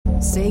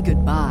Say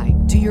goodbye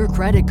to your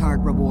credit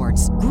card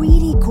rewards.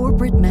 Greedy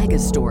corporate mega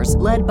stores,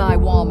 led by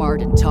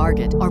Walmart and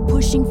Target, are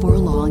pushing for a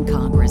law in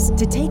Congress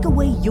to take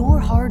away your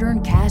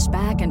hard-earned cash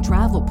back and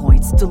travel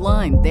points to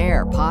line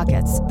their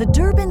pockets. The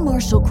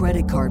Durbin-Marshall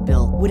credit card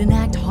bill would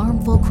enact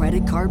harmful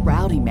credit card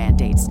routing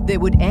mandates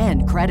that would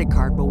end credit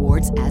card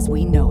rewards as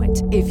we know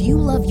it. If you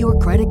love your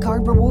credit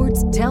card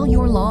rewards, tell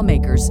your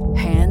lawmakers,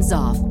 hands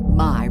off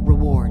my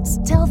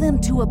rewards. Tell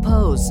them to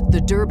oppose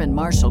the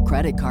Durbin-Marshall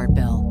credit card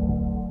bill.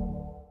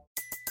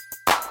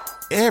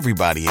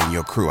 Everybody in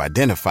your crew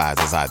identifies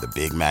as either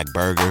Big Mac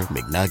Burger,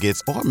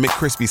 McNuggets, or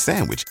McCrispy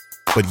Sandwich.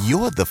 But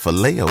you're the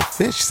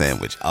Filet-O-Fish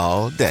Sandwich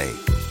all day.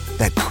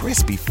 That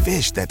crispy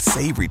fish, that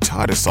savory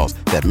tartar sauce,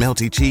 that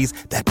melty cheese,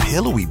 that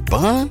pillowy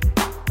bun.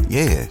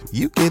 Yeah,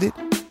 you get it.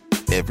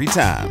 Every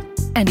time.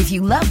 And if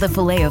you love the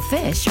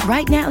Filet-O-Fish,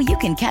 right now you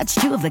can catch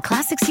two of the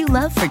classics you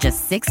love for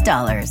just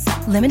 $6.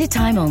 Limited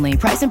time only.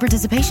 Price and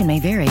participation may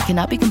vary.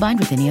 Cannot be combined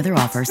with any other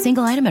offer.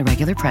 Single item at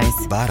regular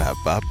price.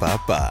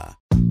 Ba-da-ba-ba-ba.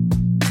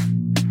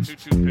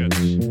 2-2 pitch.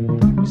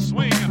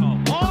 Swing and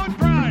a long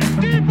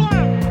drive. Deep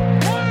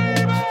left. Way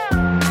back.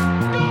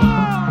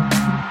 Gone!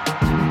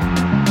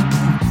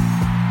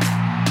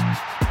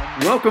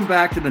 Welcome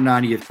back to the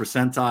 90th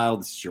Percentile.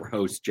 This is your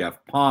host,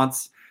 Jeff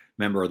Ponce,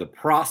 member of the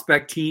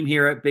prospect team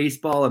here at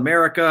Baseball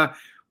America.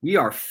 We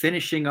are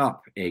finishing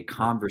up a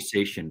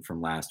conversation from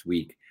last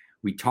week.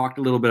 We talked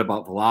a little bit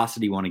about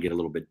velocity. Want to get a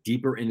little bit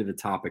deeper into the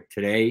topic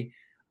today.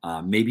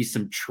 Maybe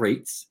some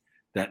traits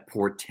that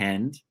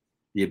portend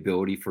the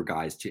ability for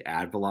guys to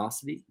add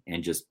velocity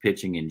and just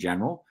pitching in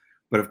general.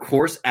 But of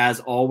course, as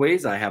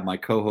always, I have my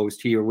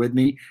co-host here with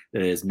me.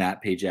 That is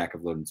Matt Pajak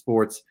of Loden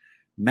Sports.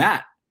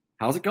 Matt,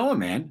 how's it going,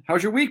 man?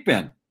 How's your week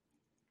been?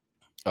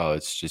 Oh,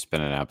 it's just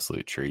been an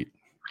absolute treat.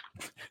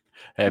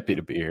 Happy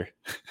to be here.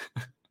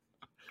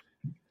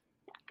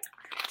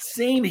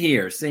 Same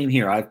here.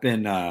 I've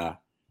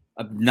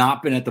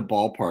not been at the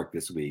ballpark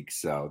this week,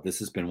 so this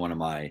has been one of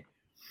my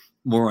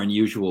more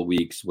unusual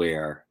weeks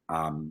where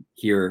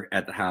here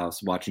at the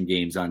house watching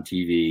games on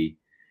TV,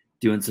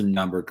 doing some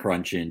number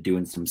crunching,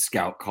 doing some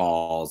scout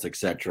calls,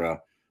 etc.,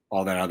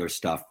 all that other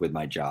stuff with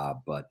my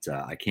job. But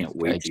I can't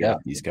wait.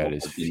 He's got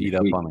his feet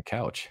up on the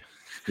couch.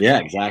 Yeah,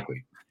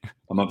 exactly.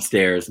 I'm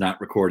upstairs,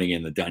 not recording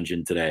in the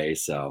dungeon today,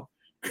 so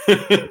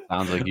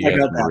sounds like you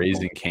got some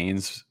Raising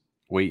Cane's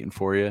waiting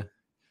for you.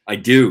 I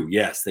do.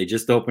 Yes, they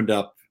just opened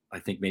up. I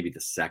think maybe the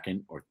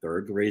second or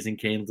third Raising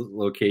Cane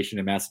location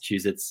in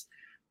Massachusetts.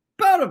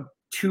 About a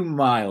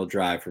 2-mile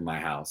drive from my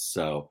house.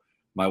 So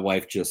my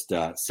wife just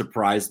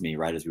surprised me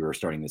right as we were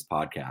starting this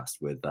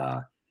podcast with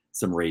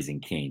some Raising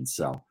Cane's.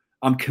 So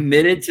I'm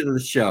committed to the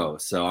show.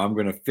 So I'm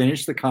going to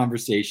finish the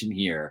conversation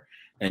here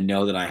and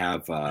know that I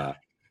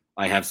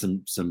have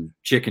some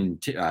chicken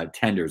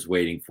tenders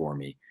waiting for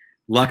me.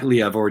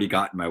 Luckily, I've already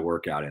gotten my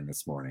workout in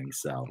this morning,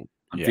 so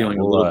I'm feeling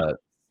a little bit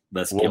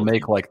less guilty. We'll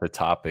make like the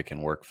topic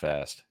and work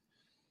fast.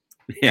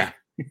 Yeah.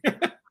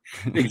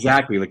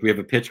 Exactly. Like we have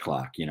a pitch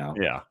clock,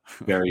 Yeah.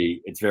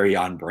 It's very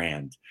on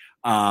brand.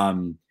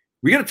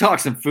 We got to talk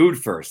some food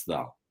first,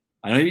 though.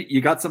 I know you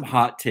got some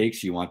hot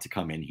takes you want to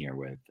come in here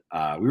with.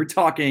 We were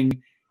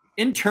talking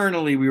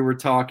internally.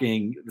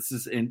 This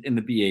is in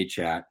the BA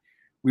chat.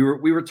 We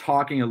were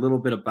talking a little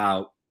bit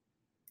about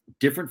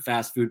different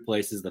fast food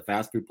places, the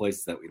fast food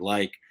places that we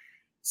like.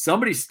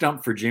 Somebody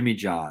stumped for Jimmy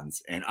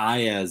John's, and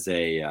I, as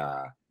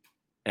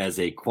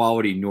a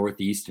quality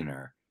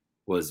Northeasterner,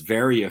 was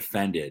very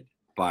offended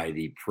by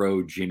the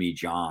pro Jimmy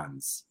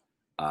John's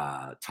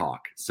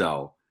talk.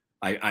 So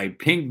I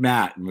pinged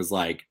Matt and was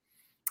like,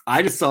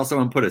 I just saw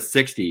someone put a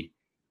 60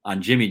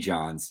 on Jimmy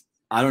John's.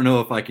 I don't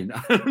know if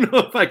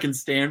I can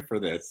stand for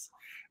this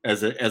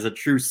as a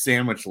true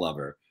sandwich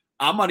lover.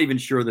 I'm not even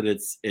sure that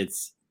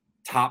it's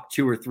top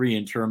 2 or 3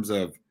 in terms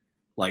of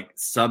like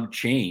sub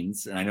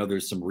chains. And I know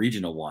there's some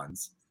regional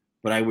ones,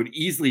 but I would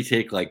easily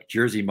take like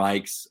Jersey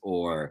Mike's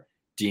or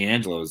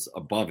D'Angelo's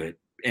above it.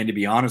 And to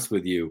be honest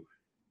with you,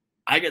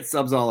 I get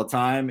subs all the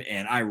time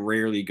and I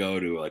rarely go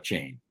to a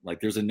chain.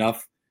 Like there's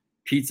enough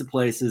pizza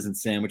places and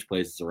sandwich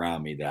places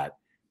around me that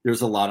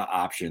there's a lot of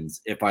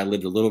options. If I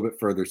lived a little bit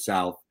further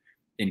south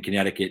in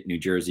Connecticut, New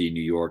Jersey,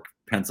 New York,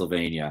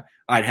 Pennsylvania,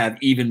 I'd have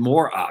even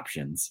more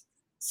options.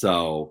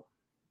 So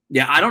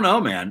yeah, I don't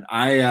know, man.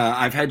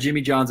 I've had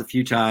Jimmy John's a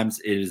few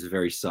times. It is a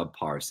very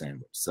subpar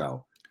sandwich.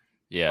 So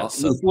yeah,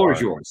 the floor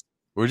is yours.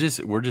 We're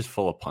just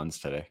full of puns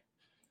today.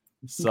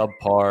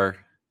 Subpar.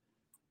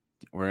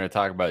 We're going to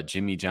talk about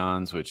Jimmy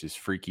John's, which is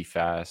freaky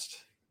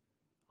fast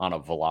on a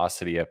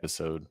velocity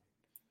episode.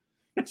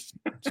 Just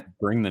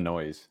bring the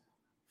noise.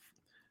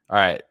 All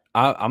right.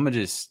 I'm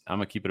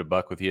gonna keep it a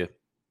buck with you.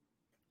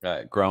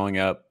 Growing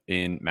up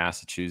in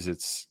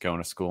Massachusetts, going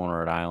to school in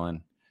Rhode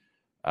Island,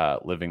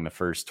 living the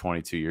first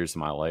 22 years of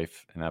my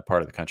life in that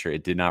part of the country, I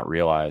did not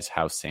realize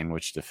how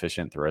sandwich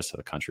deficient the rest of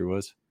the country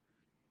was.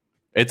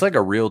 It's like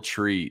a real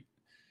treat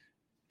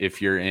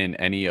if you're in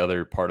any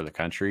other part of the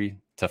country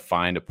to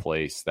find a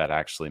place that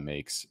actually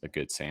makes a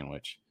good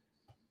sandwich.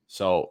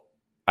 So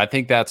I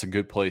think that's a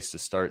good place to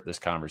start this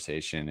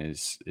conversation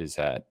is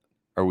that,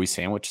 are we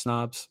sandwich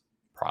snobs?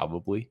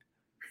 probably,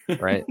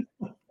 right?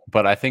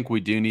 But I think we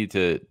do need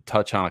to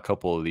touch on a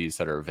couple of these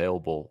that are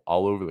available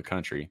all over the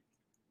country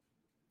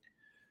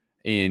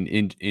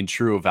in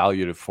true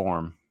evaluative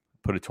form.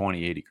 Put a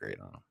 20/80 grade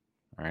on them.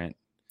 All right.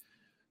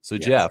 So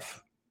Yes.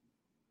 Jeff,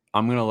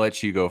 I'm going to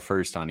let you go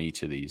first on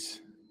each of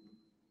these.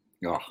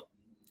 Oh,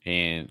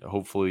 And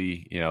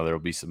hopefully, there'll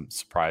be some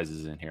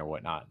surprises in here,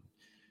 whatnot.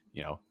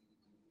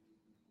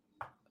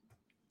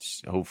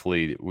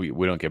 Hopefully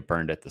we don't get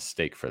burned at the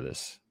stake for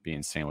this,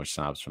 being sandwich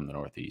snobs from the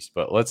Northeast.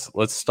 But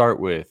let's start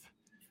with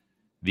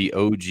the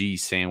OG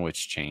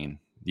sandwich chain,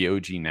 the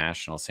OG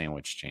national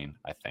sandwich chain,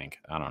 I think.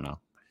 I don't know.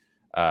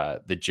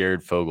 The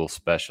Jared Fogle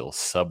special,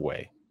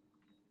 Subway.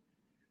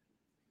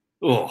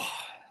 Oh,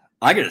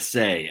 I gotta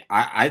say,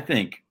 I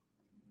think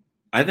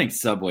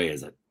Subway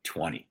is a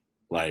 20.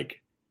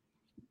 Like,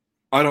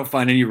 I don't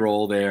find any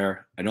roll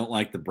there. I don't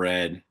like the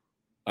bread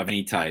of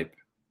any type.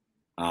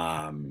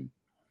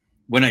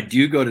 When I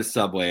do go to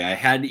Subway, I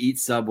had to eat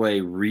Subway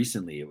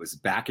recently. It was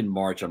back in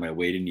March on my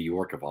way to New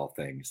York, of all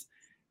things.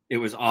 It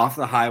was off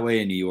the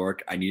highway in New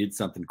York. I needed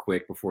something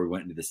quick before we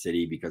went into the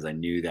city because I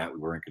knew that we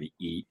weren't going to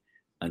eat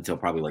until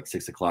probably like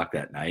 6 o'clock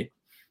that night.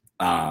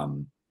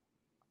 And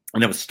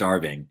I was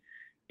starving.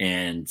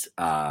 And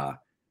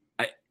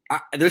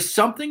there's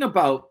something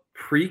about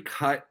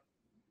pre-cut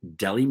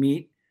deli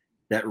meat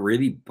that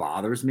really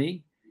bothers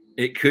me.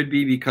 It could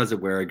be because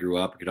of where I grew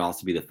up. It could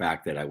also be the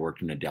fact that I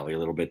worked in a deli a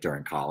little bit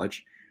during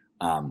college.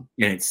 And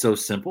it's so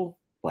simple.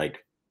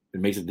 Like it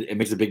makes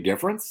a big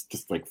difference.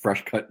 Just like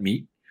fresh cut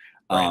meat.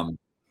 Right.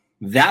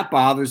 That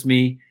bothers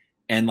me.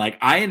 And like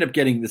I end up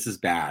getting, this is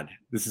bad.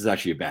 This is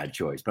actually a bad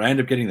choice, but I end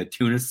up getting the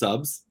tuna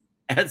subs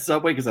at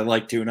Subway because I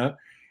like tuna.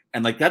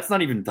 And like that's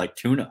not even like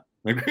tuna.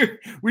 Like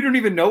we don't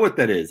even know what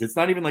that is. It's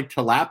not even like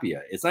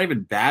tilapia. It's not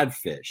even bad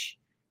fish.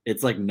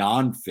 It's like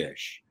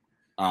non-fish.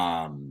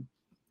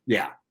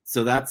 Yeah.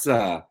 So that's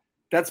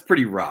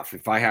pretty rough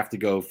if I have to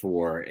go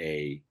for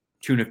a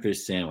tuna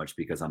fish sandwich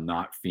because I'm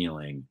not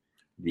feeling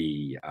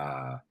the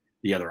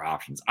other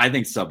options. I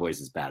think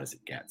Subway's as bad as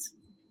it gets.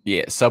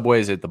 Yeah,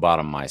 Subway's at the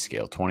bottom of my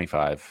scale,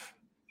 25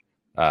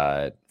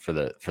 for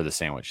the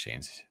sandwich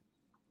chains.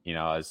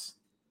 As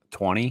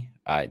 20,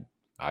 I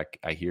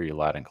hear you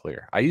loud and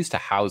clear. I used to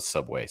house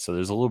Subway, so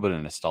there's a little bit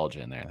of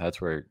nostalgia in there.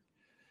 That's where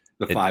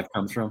the 5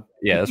 comes from.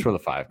 Yeah, that's where the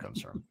 5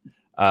 comes from.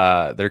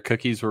 Their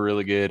cookies were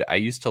really good. I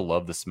used to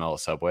love the smell of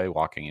Subway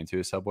walking into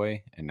a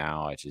Subway, and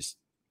now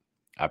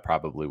I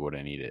probably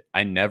wouldn't eat it.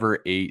 I never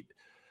ate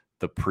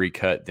the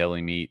pre-cut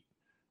deli meat.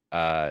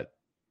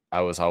 I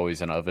was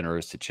always an oven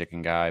roasted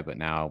chicken guy, but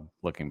now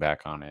looking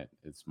back on it,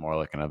 it's more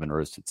like an oven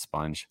roasted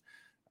sponge.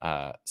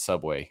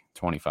 Subway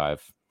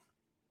 25.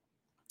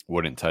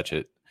 Wouldn't touch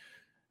it.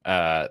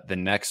 The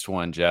next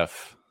one,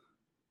 Jeff.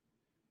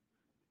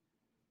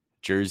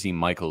 Jersey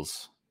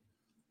Michaels.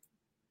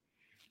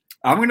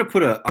 I'm gonna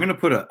put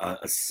a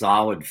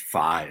solid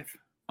 5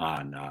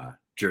 on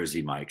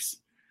Jersey Mike's.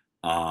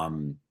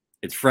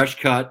 It's fresh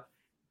cut.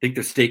 I think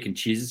their steak and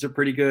cheeses are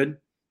pretty good.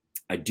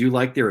 I do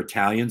like their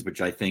Italians,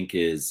 which I think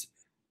is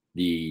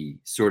the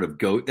sort of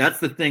that's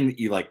the thing that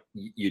you like.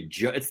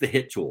 It's the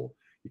hit tool.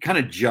 You kind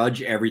of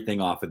judge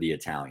everything off of the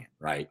Italian,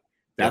 right?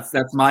 That's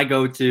my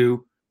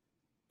go-to.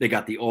 They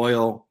got the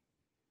oil.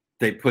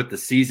 They put the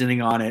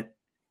seasoning on it.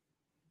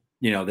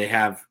 They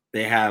have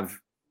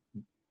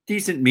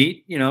decent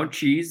meat,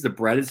 cheese. The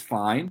bread is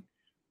fine.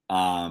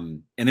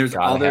 And there's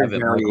other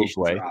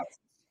variations.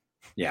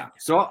 Yeah.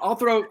 So I'll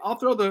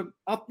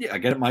I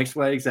get it Mike's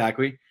way.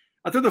 Exactly.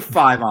 I'll throw the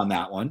 5 on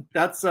that one.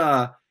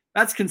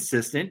 That's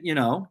consistent.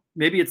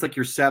 Maybe it's like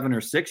your 7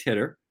 or 6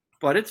 hitter,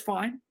 but it's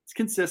fine. It's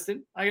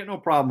consistent. I got no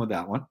problem with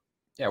that one.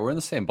 Yeah. We're in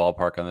the same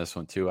ballpark on this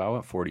one too. I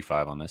went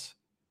 45 on this.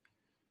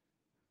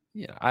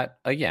 Yeah,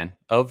 again,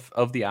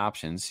 of the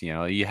options,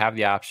 you have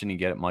the option to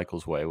get it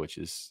Michael's way, which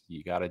is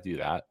you got to do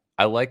that.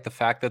 I like the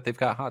fact that they've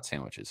got hot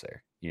sandwiches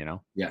there,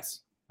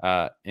 Yes.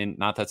 And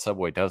not that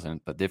Subway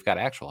doesn't, but they've got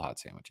actual hot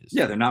sandwiches.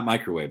 Yeah, they're not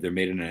microwave. They're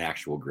made in an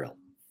actual grill.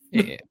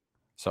 Yeah.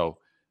 So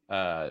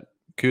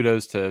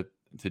kudos to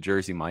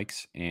Jersey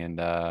Mike's. And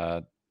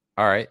all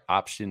right,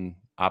 option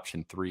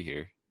 3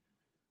 here.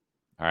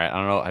 All right, I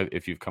don't know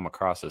if you've come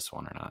across this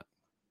one or not,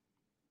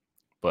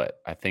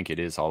 but I think it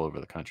is all over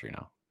the country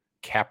now.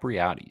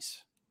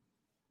 Capriotti's.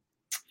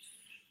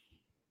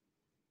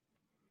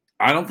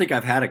 I don't think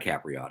I've had a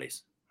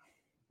Capriotti's.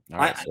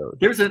 Right,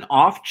 there's an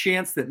off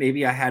chance that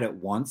maybe I had it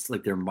once.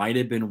 Like there might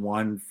have been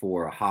one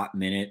for a hot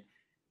minute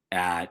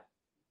at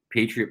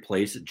Patriot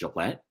Place at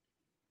Gillette,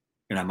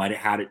 and I might have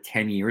had it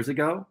 10 years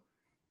ago.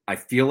 I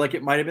feel like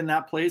it might have been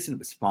that place, and it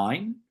was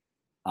fine.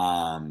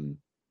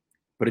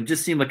 But it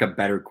just seemed like a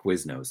better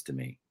Quiznos to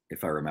me,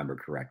 if I remember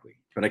correctly.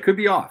 But I could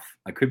be off.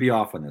 I could be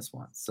off on this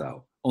one.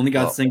 So only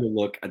got a single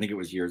look. I think it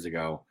was years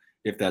ago.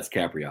 If that's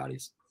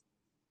Capriotti's.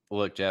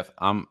 Look, Jeff,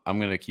 I'm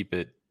gonna keep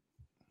it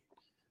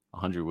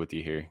 100 with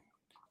you here.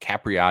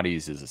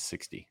 Capriotti's is a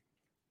 60.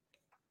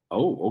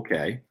 Oh,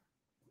 okay.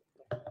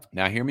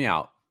 Now hear me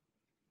out.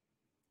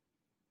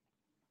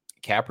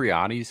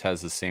 Capriotti's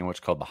has a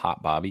sandwich called the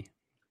Hot Bobby.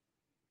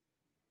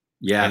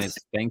 And Yes.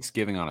 it's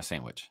Thanksgiving on a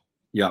sandwich.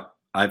 Yep.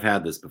 I've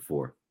had this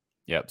before.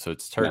 Yep. So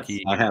it's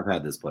turkey, Yes, I have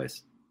had this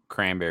place.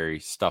 cranberry,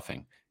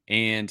 stuffing.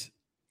 And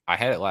I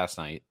had it last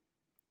night,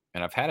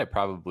 and I've had it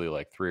probably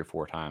like 3 or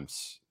 4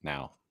 times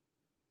now.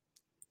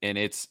 And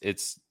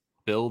it's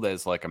billed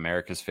as like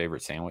America's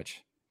favorite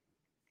sandwich.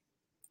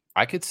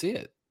 I could see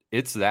it.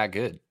 It's that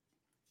good.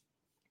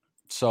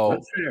 So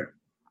That's fair.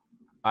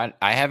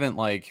 I haven't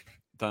like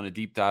done a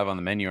deep dive on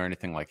the menu or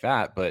anything like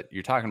that, but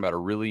you're talking about a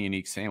really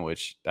unique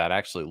sandwich that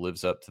actually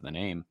lives up to the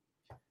name.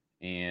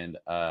 And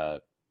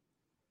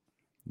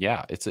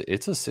yeah,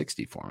 it's a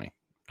 60 for me.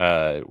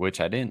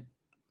 Which I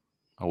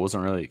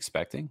wasn't really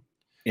expecting.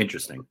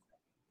 Interesting.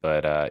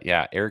 But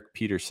yeah, Eric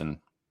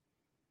Peterson,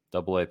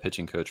 AA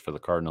pitching coach for the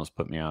Cardinals,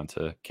 put me on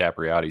to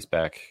Capriotti's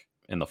back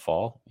in the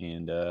fall,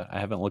 and I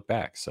haven't looked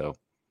back. So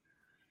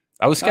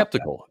I was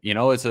skeptical. You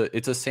know, it's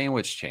a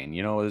sandwich chain.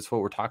 You know, it's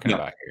what we're talking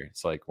about here.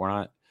 It's like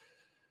I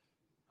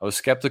was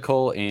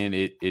skeptical, and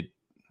it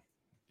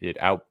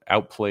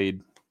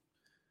outplayed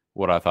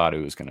what I thought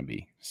it was going to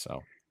be.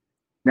 So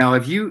now,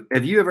 have you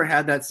ever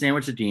had that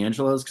sandwich at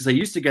D'Angelo's? Because I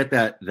used to get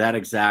that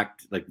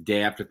exact like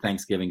day after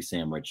Thanksgiving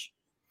sandwich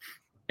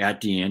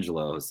at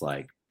D'Angelo's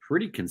like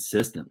pretty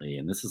consistently,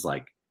 and this is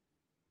like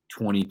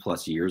 20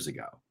 plus years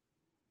ago.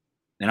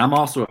 And I'm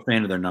also a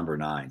fan of their number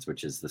 9s,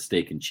 which is the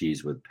steak and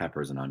cheese with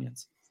peppers and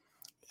onions.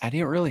 I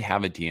didn't really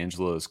have a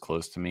D'Angelo's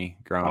close to me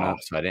growing up,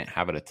 so I didn't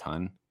have it a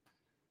ton.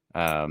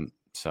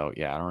 So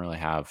yeah, I don't really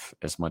have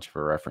as much of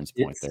a reference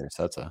point there.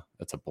 So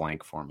that's a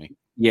blank for me.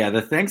 Yeah,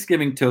 the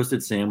Thanksgiving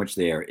toasted sandwich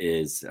there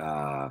is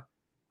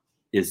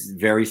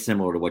very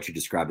similar to what you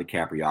described at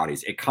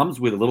Capriotti's. It comes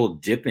with a little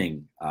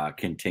dipping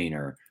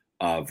container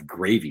of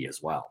gravy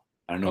as well.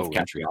 I don't know if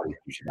Capriotti's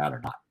should that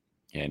or not.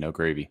 Yeah, no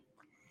gravy.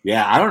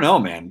 Yeah, I don't know,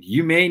 man.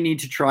 You may need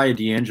to try a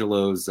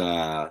D'Angelo's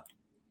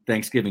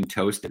Thanksgiving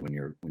toasted when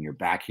you're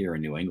back here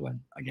in New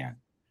England again.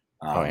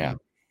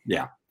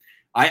 Yeah.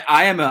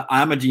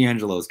 I'm a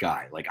D'Angelo's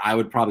guy. Like I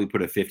would probably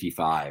put a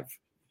 55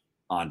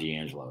 on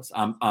D'Angelo's.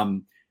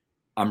 I'm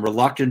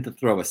reluctant to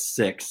throw a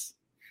 6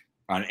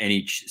 on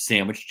any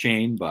sandwich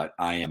chain, but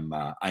I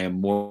am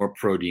more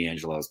pro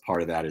D'Angelo's.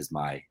 Part of that is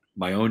my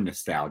own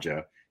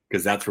nostalgia,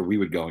 because that's where we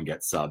would go and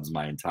get subs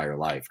my entire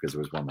life, because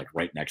there was one like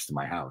right next to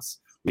my house.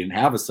 We didn't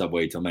have a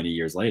Subway till many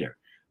years later.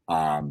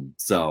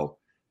 So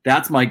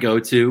that's my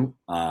go-to.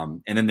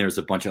 And then there's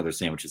a bunch of other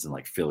sandwiches in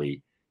like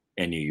Philly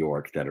and New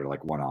York that are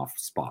like one-off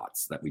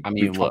spots that we. I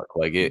mean, look,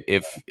 like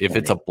if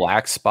it's a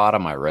black spot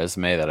on my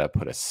resume that I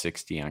put a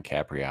 60 on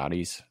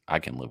Capriotti's, I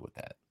can live with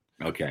that.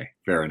 Okay,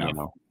 fair enough. You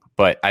know?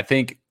 But I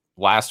think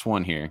last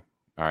one here,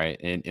 all right,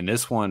 and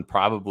this one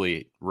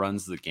probably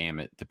runs the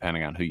gamut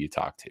depending on who you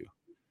talk to.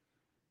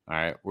 All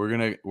right,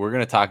 we're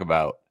gonna talk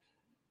about.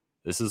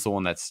 This is the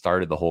one that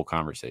started the whole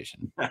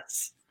conversation.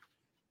 Yes.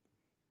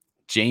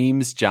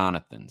 James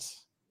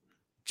Jonathan's,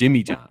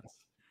 Jimmy John's,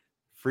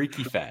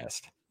 Freaky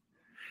Fast.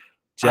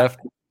 Jeff,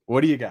 what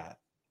do you got?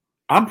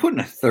 I'm putting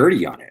a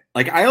 30 on it.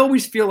 Like I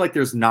always feel like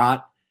there's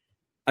not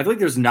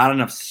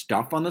enough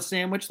stuff on the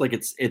sandwich. Like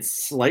it's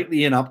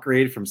slightly an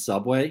upgrade from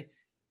Subway.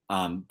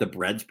 The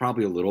bread's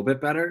probably a little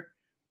bit better.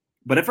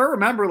 But if I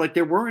remember, like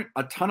there weren't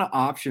a ton of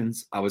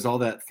options I was all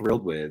that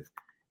thrilled with.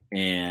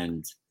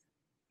 And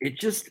it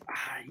just,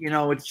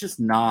 it's just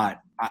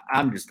not,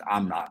 I'm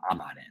not in.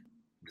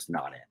 I'm just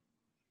not in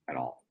at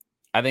all.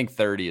 I think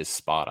 30 is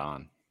spot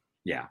on.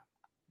 Yeah.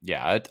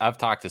 Yeah. I've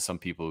talked to some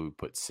people who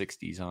put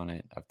 60s on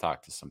it. I've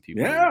talked to some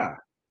people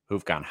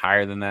who've gone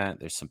higher than that.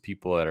 There's some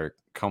people that are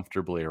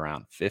comfortably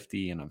around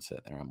 50. And I'm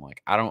sitting there, I'm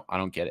like, I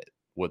don't get it.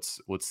 What's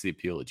the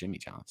appeal of Jimmy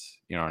John's?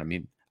 You know what I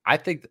mean? I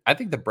think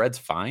the bread's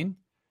fine,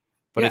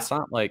 but it's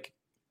not like,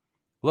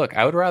 look,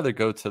 I would rather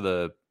go to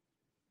the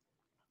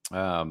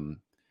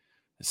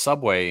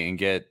Subway and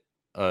get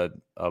a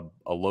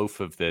loaf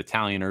of the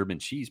Italian urban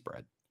cheese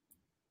bread.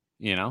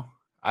 You know,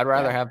 I'd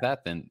rather have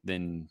that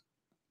than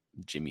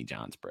Jimmy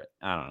John's bread.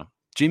 I don't know.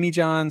 Jimmy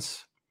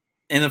John's.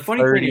 And the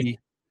funny thing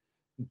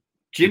is,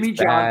 Jimmy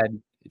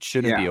John, it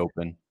shouldn't be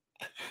open.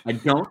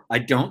 I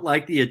don't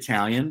like the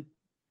Italian.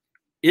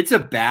 It's a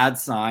bad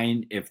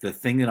sign if the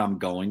thing that I'm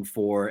going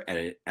for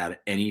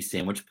at any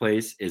sandwich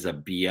place is a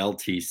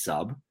BLT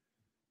sub.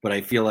 But I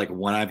feel like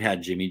when I've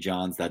had Jimmy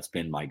John's, that's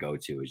been my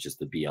go-to. It's just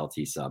the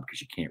BLT sub, because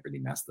you can't really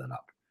mess that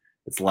up.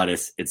 It's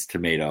lettuce, it's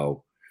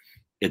tomato,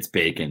 it's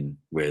bacon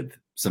with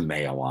some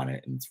mayo on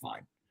it, and it's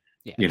fine.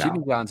 Yeah, Jimmy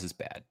John's is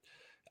bad.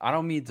 I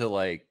don't mean to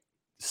like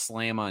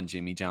slam on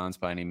Jimmy John's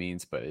by any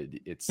means, but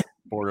it's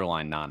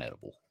borderline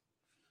non-edible.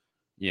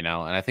 You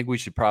know, and I think we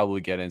should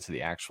probably get into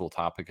the actual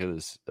topic of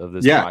this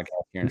podcast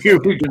here.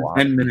 We've got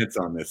 10 minutes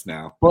on this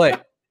now.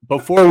 But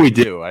before we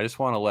do, I just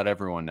want to let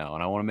everyone know,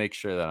 and I want to make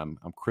sure that I'm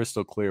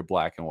crystal clear,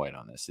 black and white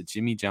on this, that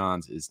Jimmy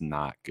John's is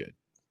not good.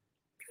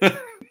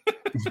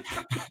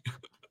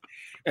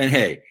 And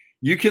hey,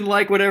 you can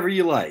like whatever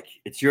you like.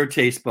 It's your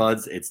taste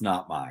buds. It's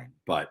not mine.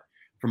 But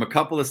from a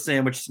couple of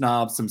sandwich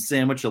snobs, some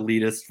sandwich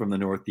elitists from the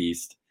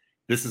Northeast,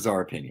 this is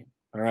our opinion.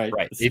 All right.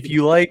 Right. If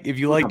you like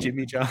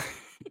Jimmy John,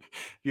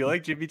 if you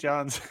like Jimmy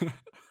John's,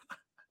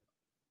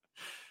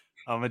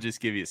 I'm gonna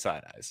just give you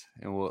side eyes,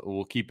 and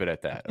we'll keep it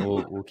at that.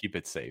 We'll keep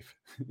it safe.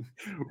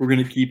 We're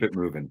going to keep it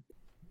moving.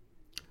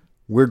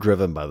 We're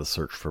driven by the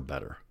search for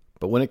better.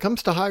 But when it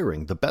comes to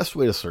hiring, the best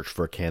way to search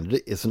for a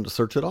candidate isn't to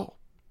search at all.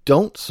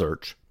 Don't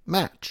search,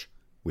 match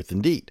with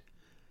Indeed.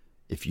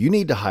 If you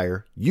need to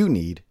hire, you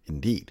need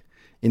Indeed.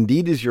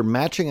 Indeed is your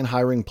matching and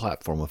hiring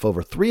platform with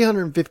over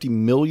 350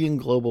 million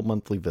global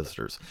monthly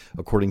visitors,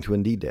 according to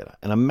Indeed data,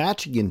 and a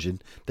matching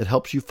engine that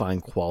helps you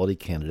find quality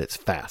candidates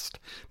fast.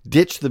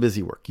 Ditch the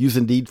busy work. Use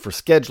Indeed for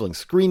scheduling,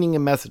 screening,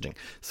 and messaging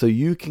so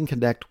you can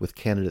connect with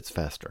candidates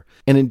faster.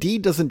 And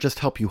Indeed doesn't just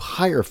help you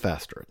hire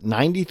faster.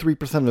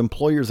 93% of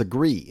employers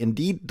agree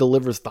Indeed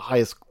delivers the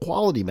highest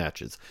quality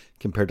matches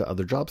compared to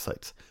other job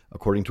sites,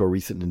 according to a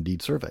recent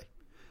Indeed survey.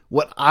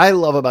 What I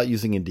love about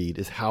using Indeed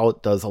is how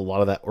it does a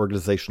lot of that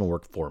organizational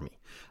work for me.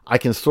 I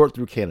can sort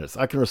through candidates.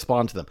 I can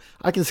respond to them.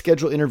 I can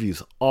schedule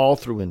interviews all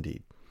through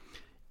Indeed.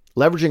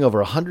 Leveraging over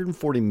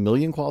 140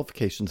 million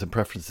qualifications and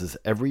preferences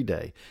every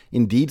day,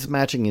 Indeed's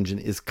matching engine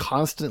is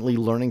constantly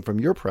learning from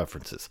your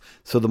preferences.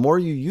 So the more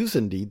you use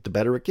Indeed, the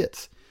better it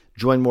gets.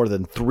 Join more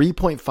than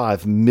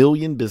 3.5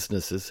 million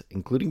businesses,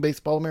 including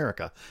Baseball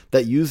America,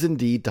 that use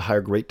Indeed to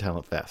hire great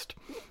talent fast.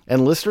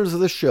 And listeners of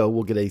the show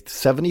will get a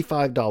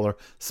 $75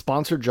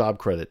 sponsored job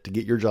credit to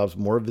get your jobs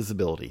more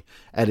visibility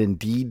at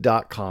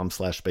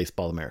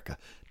Indeed.com/BaseballAmerica.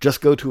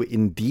 Just go to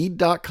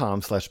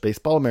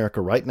Indeed.com/BaseballAmerica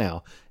right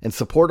now and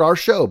support our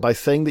show by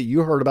saying that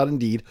you heard about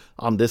Indeed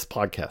on this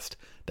podcast.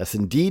 That's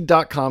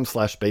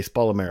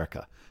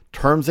Indeed.com/BaseballAmerica.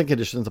 Terms and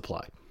conditions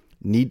apply.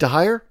 Need to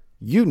hire?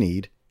 You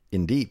need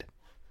Indeed.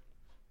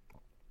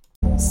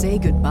 Say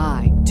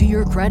goodbye to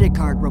your credit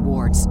card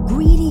rewards.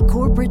 Greedy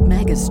corporate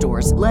mega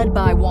stores, led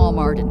by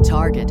Walmart and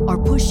Target,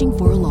 are pushing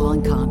for a law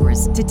in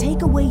Congress to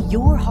take away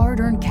your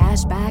hard-earned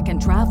cash back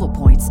and travel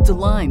points to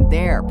line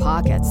their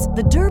pockets.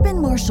 The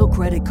Durbin-Marshall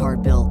credit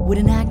card bill would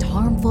enact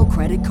harmful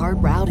credit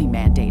card routing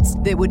mandates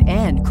that would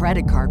end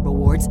credit card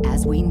rewards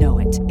as we know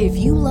it. If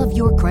you love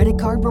your credit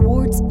card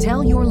rewards,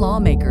 tell your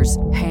lawmakers,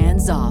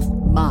 hands off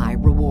my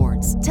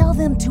rewards. Tell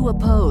them to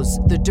oppose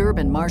the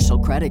Durbin-Marshall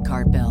credit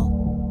card bill.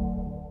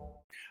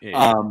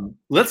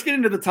 Let's get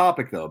into the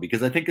topic, though,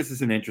 because I think this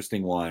is an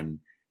interesting one,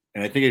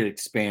 and I think it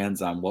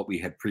expands on what we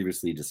had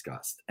previously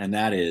discussed, and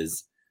that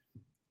is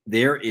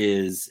there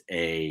is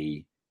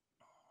a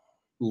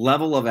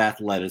level of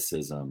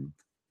athleticism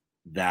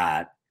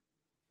that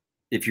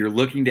if you're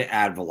looking to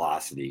add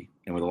velocity,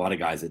 and with a lot of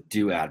guys that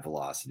do add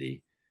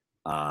velocity,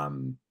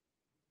 that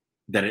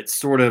it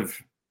sort of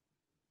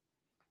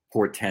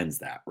portends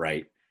that,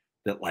 right?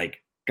 That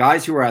like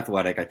guys who are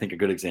athletic, I think a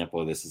good example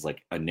of this is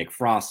like a Nick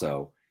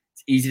Frasso.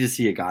 It's easy to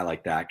see a guy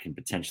like that can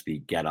potentially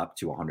get up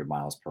to 100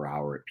 miles per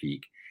hour at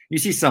peak. You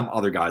see some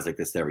other guys like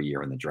this every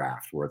year in the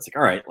draft where it's like,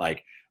 all right,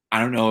 like, I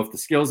don't know if the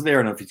skill's there.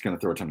 I don't know if he's going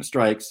to throw a ton of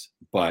strikes,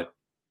 but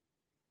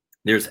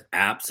there's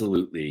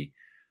absolutely,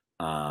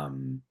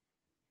 an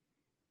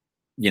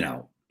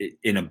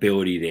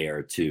ability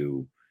there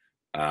to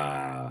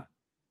add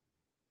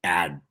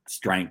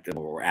strength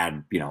or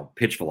add,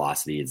 pitch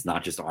velocity. It's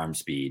not just arm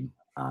speed,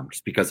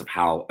 just because of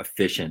how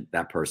efficient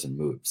that person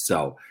moves.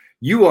 So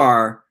you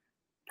are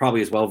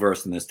probably as well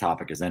versed in this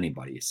topic as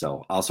anybody.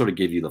 So I'll sort of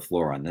give you the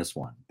floor on this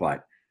one.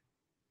 But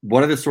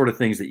what are the sort of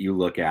things that you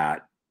look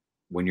at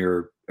when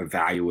you're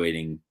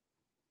evaluating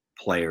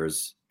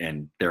players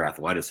and their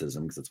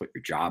athleticism, because that's what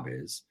your job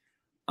is,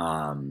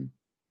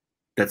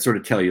 that sort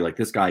of tell you like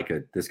this guy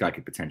could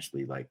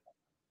potentially, like,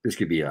 this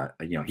could be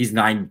he's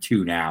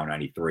 92 now,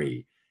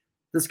 93.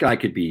 This guy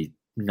could be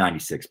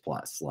 96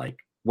 plus. Like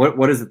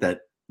what is it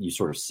that you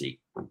sort of see?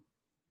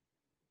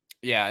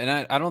 Yeah,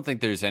 and I don't think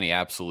there's any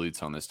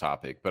absolutes on this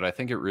topic, but I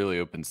think it really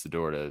opens the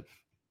door to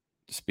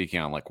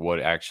speaking on like what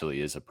actually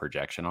is a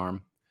projection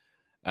arm.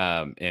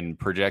 And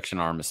projection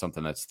arm is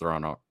something that's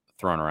thrown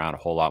around a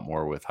whole lot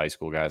more with high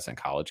school guys than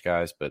college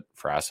guys. But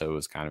Frasso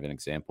is kind of an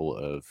example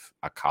of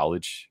a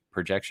college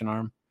projection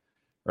arm,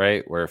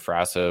 right? Where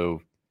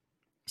Frasso,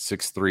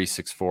 6'3",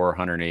 6'4",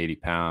 180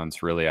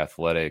 pounds, really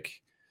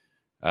athletic,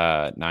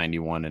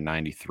 91 and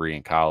 93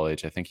 in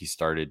college. I think he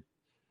started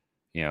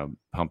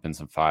pumping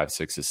some 5s,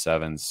 6s,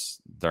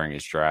 7s during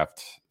his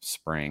draft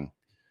spring.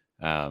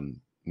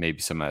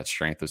 Maybe some of that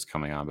strength was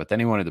coming on, but then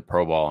he went to the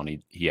pro ball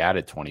and he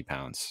added 20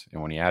 pounds.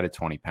 And when he added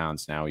 20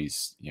 pounds, now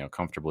he's,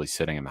 comfortably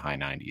sitting in the high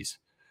 90s.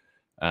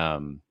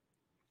 And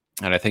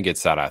I think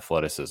it's that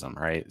athleticism,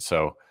 right?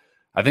 So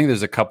I think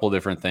there's a couple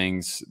different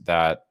things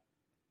that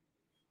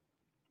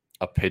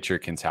a pitcher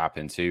can tap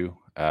into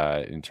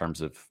in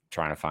terms of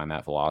trying to find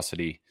that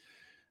velocity.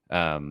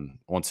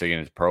 Once they get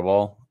into pro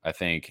ball, I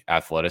think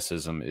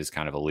athleticism is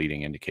kind of a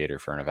leading indicator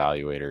for an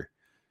evaluator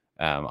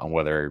on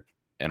whether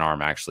an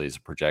arm actually is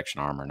a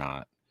projection arm or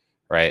not,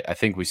 right? I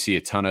think we see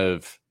a ton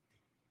of,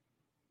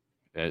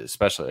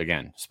 especially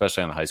on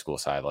the high school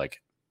side,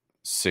 like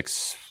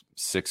 6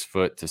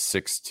 foot to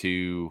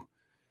 6'2",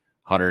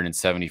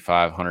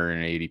 175,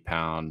 180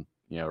 pound,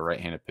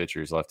 right-handed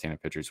pitchers,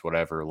 left-handed pitchers,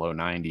 whatever, low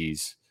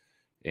 90s.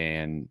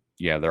 And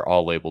yeah, they're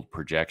all labeled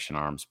projection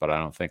arms, but I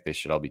don't think they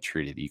should all be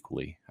treated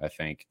equally. I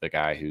think the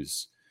guy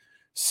who's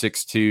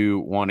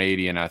 6'2",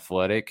 180 and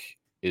athletic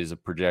is a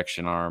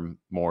projection arm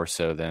more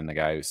so than the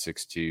guy who's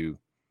 6'2",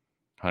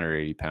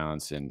 180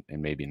 pounds and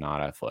maybe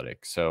not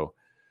athletic. So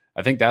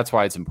I think that's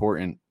why it's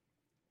important.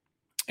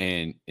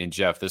 And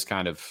Jeff, this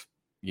kind of,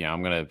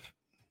 I'm going to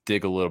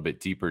dig a little bit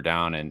deeper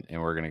down and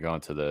we're going to go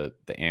into the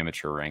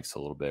amateur ranks a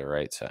little bit,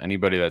 right? So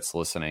anybody that's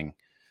listening,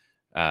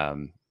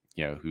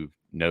 who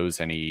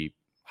knows any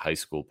high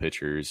school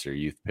pitchers or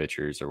youth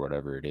pitchers or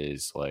whatever it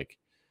is, like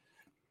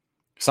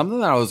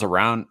something that I was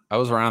around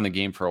the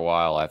game for a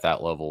while at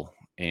that level.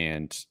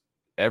 And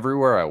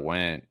everywhere I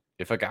went,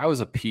 if a guy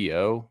was a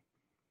PO,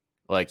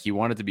 like he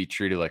wanted to be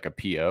treated like a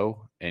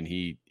PO, and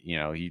he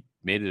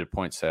made it a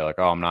point to say like,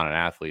 oh, I'm not an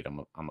athlete.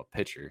 I'm a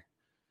pitcher,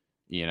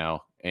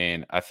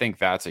 and I think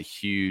that's a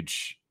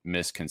huge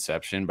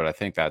misconception, but I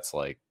think that's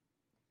like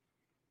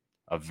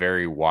a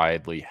very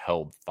widely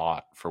held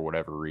thought for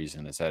whatever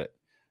reason, is that,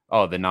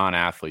 oh, the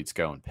non-athletes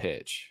go and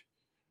pitch.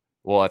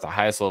 Well, at the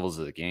highest levels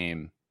of the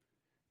game,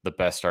 the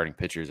best starting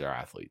pitchers are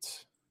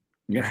athletes.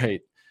 Yeah.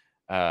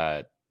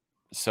 Right.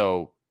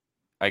 So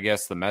I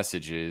guess the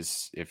message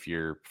is, if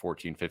you're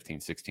 14,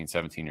 15, 16,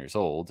 17 years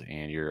old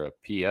and you're a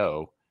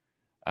PO,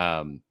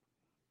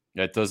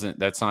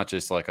 that's not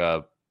just like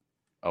a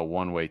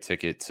one-way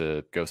ticket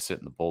to go sit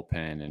in the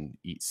bullpen and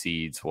eat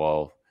seeds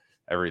while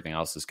everything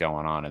else is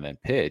going on and then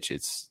pitch.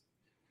 It's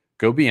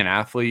go be an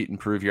athlete and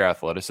prove your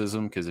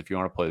athleticism, because if you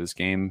want to play this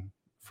game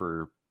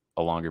for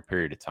a longer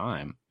period of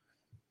time,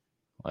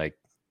 like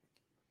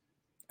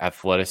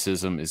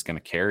athleticism is going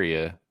to carry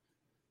you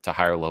to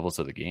higher levels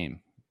of the game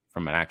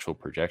from an actual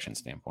projection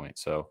standpoint.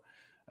 So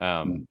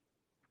I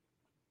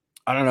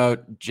don't know,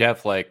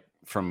 Jeff, like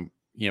from,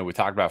 we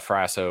talked about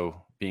Frasso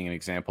being an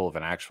example of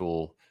an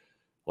actual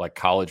like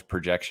college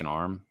projection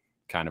arm,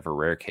 kind of a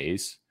rare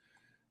case.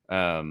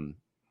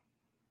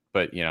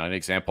 But, an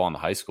example on the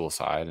high school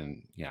side,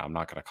 and, I'm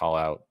not going to call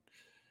out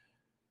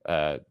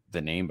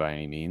the name by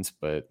any means,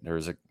 but there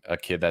was a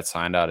kid that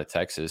signed out of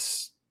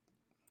Texas,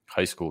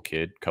 high school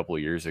kid, a couple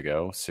of years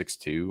ago,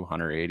 6'2",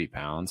 180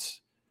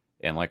 pounds,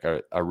 and like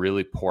a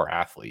really poor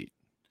athlete.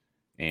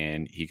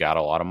 And he got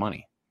a lot of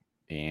money,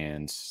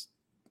 and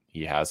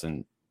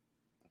the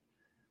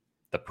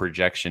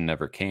projection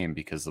never came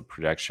because the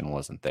projection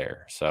wasn't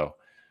there. So,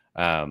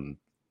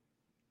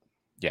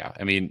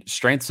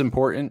 strength's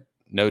important,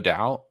 no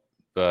doubt,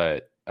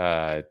 but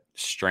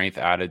strength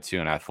added to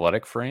an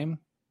athletic frame,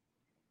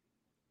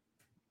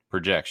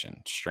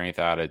 projection. Strength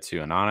added to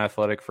a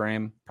non-athletic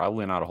frame,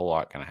 probably not a whole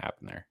lot going to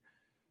happen there.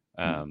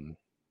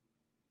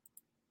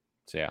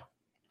 So, yeah.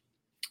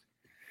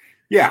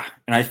 Yeah.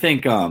 And I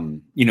think,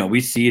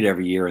 we see it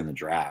every year in the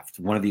draft.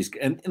 One of these,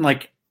 and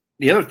like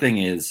the other thing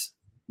is,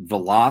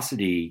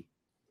 velocity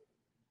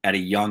at a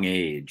young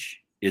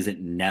age isn't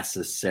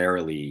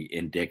necessarily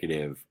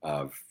indicative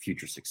of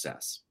future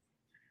success.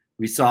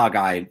 We saw a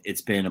guy,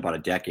 it's been about a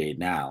decade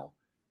now,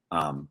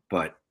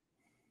 but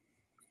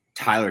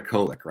Tyler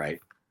Kolek, right?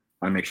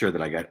 I want to make sure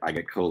that I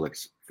get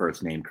Kolek's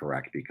first name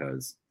correct,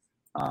 because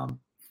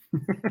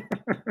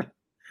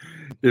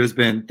there's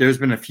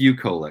been a few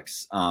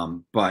Koleks,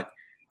 but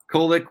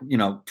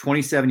Kolek,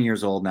 27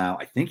 years old now.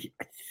 I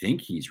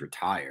think he's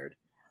retired.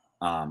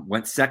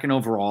 Went second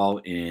overall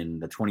in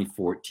the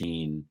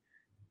 2014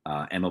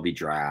 MLB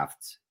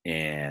draft,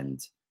 and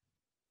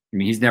I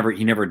mean he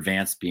never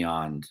advanced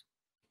beyond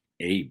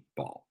A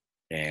ball,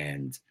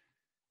 and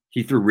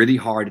he threw really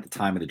hard at the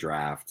time of the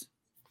draft.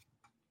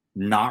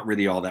 Not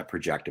really all that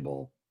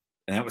projectable,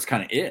 and that was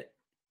kind of it.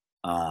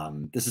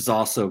 This is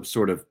also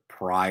sort of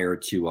prior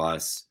to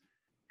us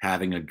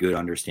having a good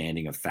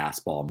understanding of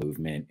fastball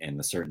movement and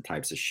the certain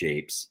types of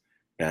shapes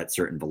at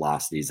certain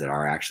velocities that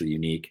are actually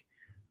unique.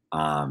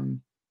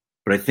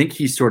 But I think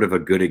he's sort of a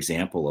good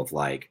example of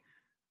like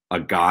a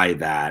guy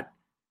that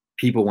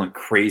people went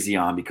crazy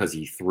on because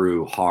he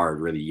threw hard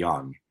really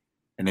young.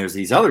 And there's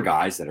these other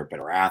guys that are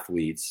better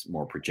athletes,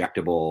 more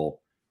projectable,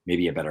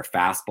 maybe a better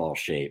fastball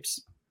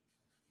shapes,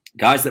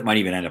 guys that might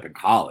even end up in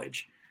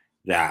college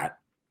that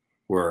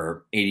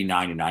were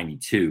 89 to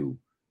 92,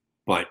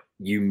 but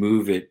you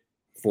move it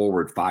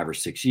forward 5 or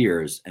 6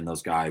 years, and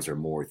those guys are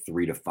more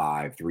 3 to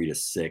 5, 3 to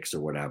 6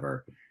 or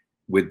whatever,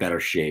 with better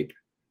shape,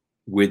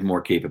 with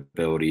more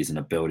capabilities and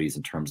abilities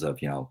in terms of,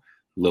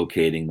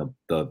 locating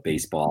the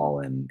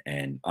baseball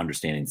and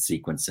understanding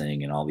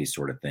sequencing and all these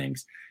sort of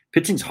things.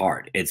 Pitching's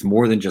hard. It's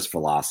more than just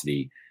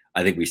velocity.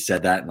 I think we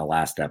said that in the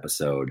last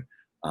episode.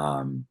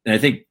 And I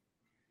think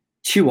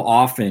too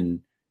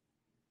often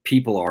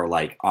people are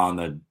like on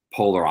the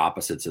polar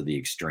opposites of the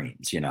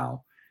extremes,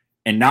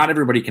 and not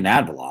everybody can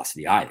add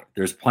velocity either.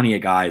 There's plenty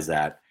of guys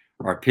that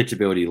are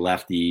pitchability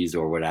lefties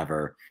or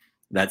whatever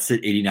that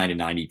sit 89 to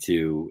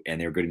 92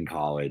 and they're good in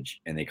college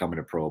and they come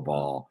into pro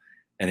ball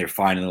and they're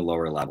fine in the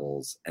lower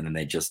levels, and then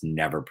they just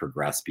never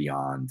progress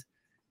beyond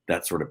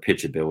that sort of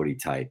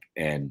pitchability type.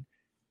 And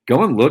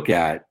go and look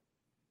at,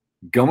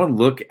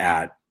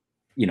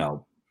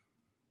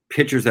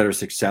 pitchers that are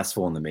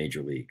successful in the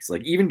major leagues,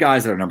 like even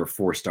guys that are number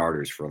 4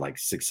 starters for like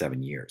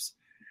 6-7 years.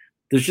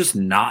 There's just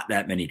not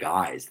that many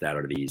guys that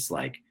are these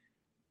like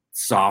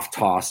soft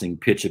tossing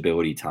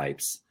pitchability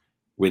types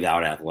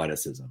without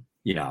athleticism.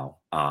 You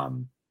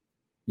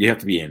have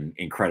to be an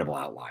incredible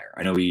outlier.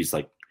 I know we use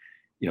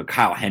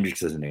Kyle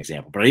Hendricks as an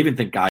example, but I even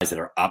think guys that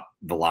are up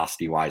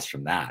velocity wise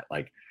from that,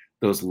 like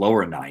those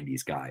lower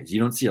 90s guys, you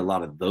don't see a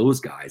lot of those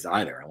guys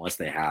either, unless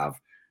they have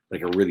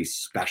like a really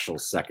special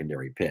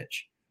secondary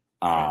pitch.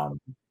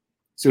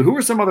 So who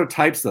are some other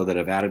types though that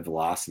have added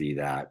velocity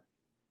that,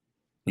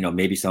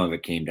 maybe some of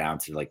it came down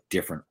to like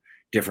different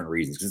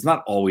reasons? Because it's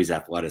not always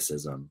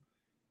athleticism.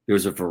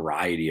 There's a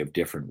variety of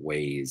different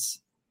ways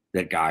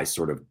that guys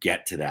sort of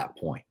get to that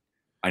point.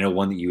 I know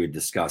one that you had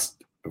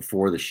discussed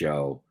before the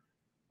show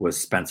was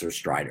Spencer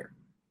Strider.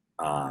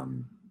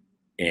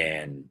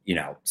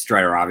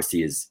 Strider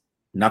obviously is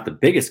not the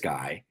biggest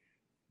guy,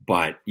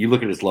 but you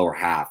look at his lower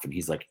half and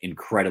he's like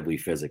incredibly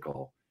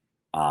physical.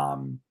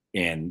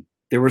 And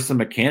there were some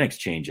mechanics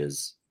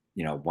changes,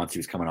 once he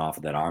was coming off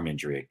of that arm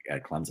injury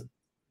at Clemson.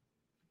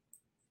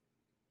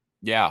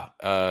 Yeah.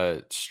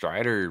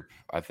 Strider,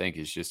 I think,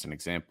 is just an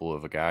example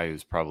of a guy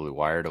who's probably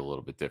wired a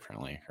little bit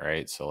differently,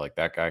 right? So like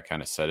that guy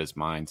kind of set his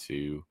mind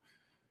to,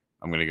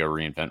 I'm going to go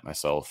reinvent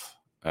myself.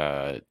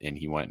 And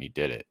he went and he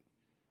did it.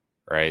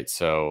 Right.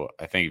 So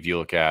I think if you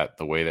look at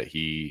the way that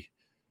he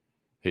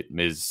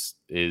is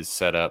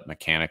set up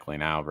mechanically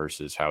now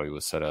versus how he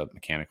was set up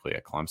mechanically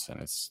at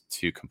Clemson, it's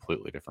two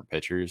completely different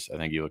pitchers. I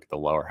think you look at the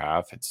lower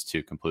half, it's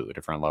two completely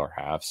different lower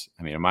halves.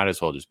 I mean, it might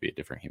as well just be a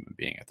different human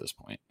being at this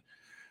point.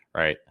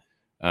 Right.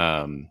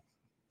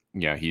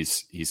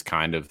 He's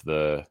kind of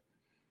the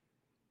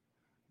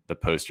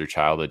poster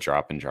child of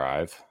drop and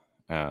drive,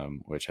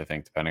 which I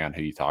think depending on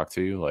who you talk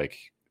to, like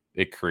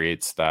it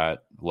creates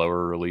that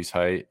lower release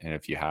height. And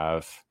if you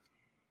have,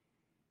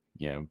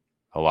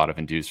 a lot of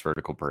induced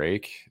vertical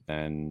break,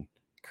 then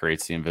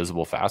creates the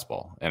invisible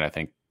fastball. And I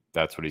think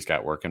that's what he's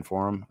got working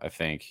for him. I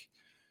think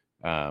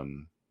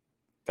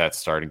that's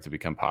starting to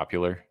become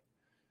popular.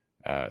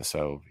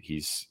 So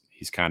he's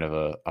kind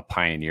of a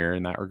pioneer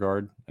in that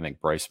regard. I think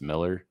Bryce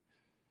Miller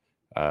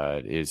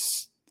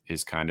is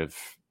kind of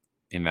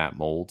in that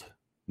mold,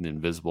 an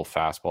invisible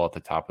fastball at the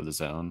top of the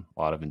zone,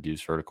 a lot of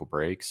induced vertical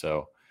break.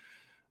 So,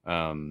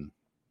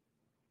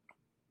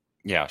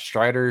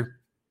 Strider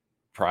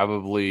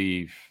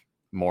probably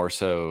more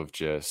so of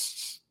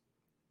just,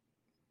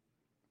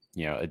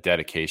 a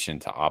dedication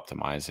to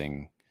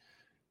optimizing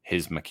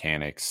his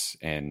mechanics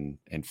and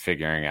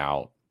figuring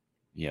out,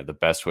 the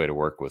best way to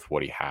work with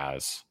what he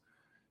has.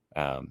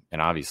 And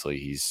obviously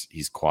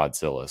he's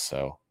Quadzilla.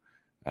 So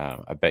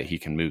I bet he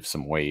can move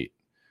some weight.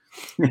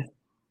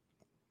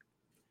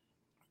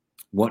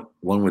 What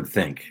one would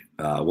think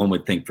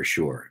for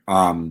sure.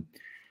 And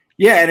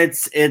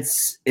it's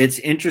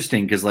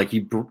interesting because like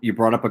you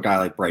brought up a guy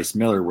like Bryce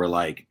Miller, where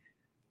like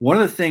one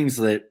of the things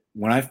that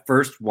when I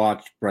first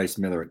watched Bryce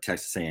Miller at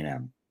Texas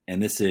A&M,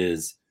 and this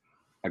is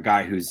a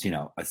guy who's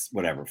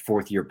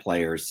fourth year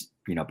players,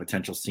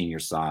 potential senior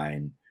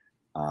sign,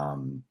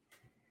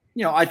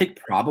 I think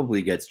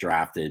probably gets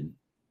drafted,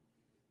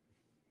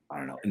 I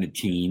don't know, in the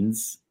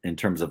teens in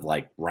terms of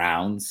like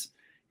rounds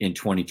in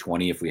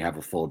 2020 if we have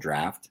a full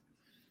draft.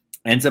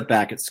 Ends up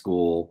back at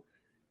school,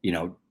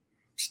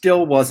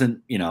 still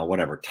wasn't,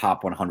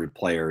 top 100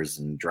 players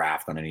and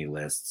draft on any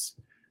lists.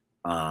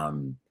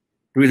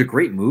 But he was a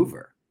great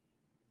mover.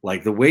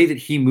 Like the way that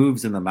he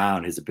moves in the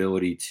mound, his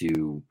ability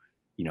to,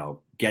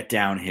 get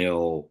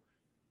downhill.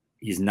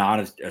 He's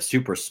not a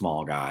super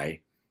small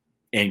guy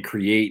and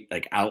create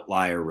like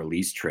outlier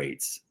release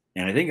traits.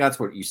 And I think that's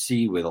what you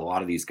see with a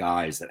lot of these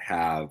guys that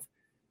have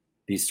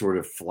these sort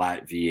of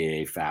flat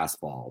VAA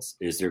fastballs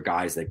is they're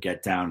guys that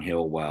get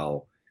downhill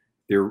well.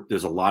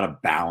 There's a lot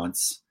of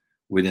balance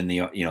within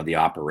the the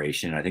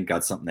operation. I think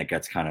that's something that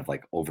gets kind of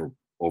like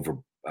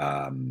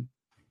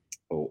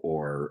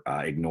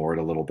ignored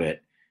a little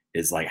bit,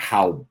 is like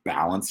how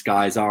balanced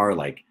guys are,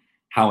 like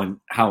how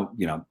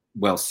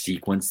well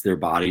sequenced their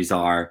bodies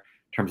are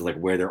in terms of like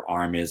where their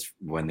arm is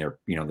when their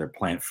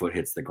plant foot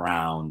hits the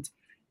ground,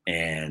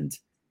 and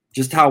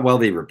just how well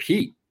they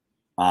repeat.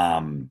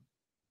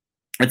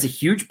 That's a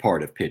huge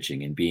part of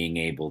pitching and being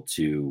able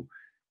to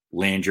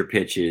land your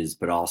pitches,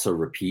 but also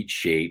repeat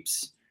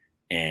shapes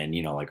and,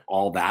 like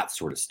all that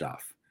sort of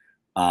stuff.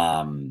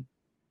 And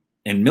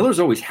Miller's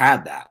always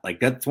had that. Like,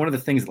 that's one of the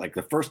things, like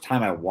the first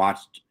time I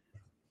watched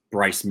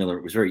Bryce Miller,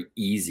 it was very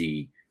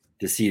easy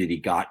to see that he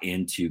got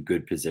into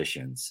good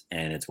positions.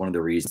 And it's one of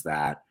the reasons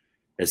that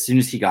as soon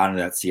as he got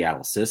into that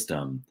Seattle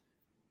system,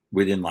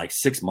 within like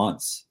 6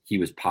 months, he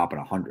was popping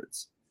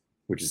 100s,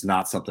 which is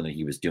not something that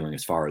he was doing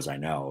as far as I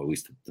know, at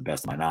least to the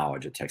best of my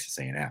knowledge, at Texas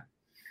A&M.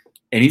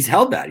 And he's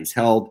held that. He's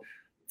held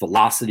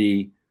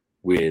velocity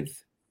with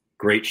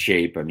great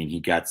shape. I mean, he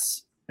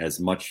gets as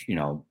much,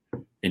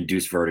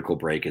 induced vertical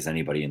break as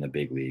anybody in the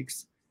big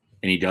leagues.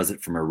 And he does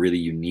it from a really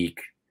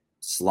unique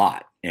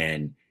slot.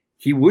 And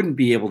he wouldn't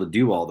be able to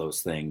do all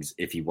those things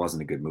if he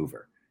wasn't a good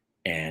mover.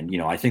 And,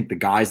 I think the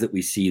guys that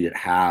we see that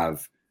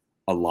have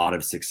a lot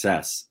of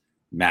success,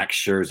 Max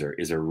Scherzer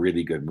is a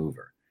really good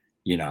mover.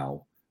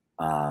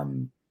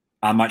 I'm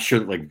not sure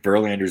that like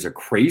Verlander's a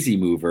crazy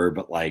mover,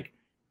 but like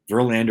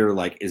Verlander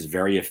like is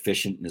very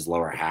efficient in his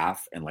lower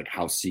half and like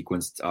how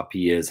sequenced up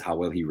he is, how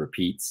well he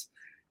repeats.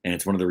 And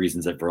it's one of the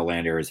reasons that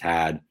Verlander has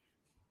had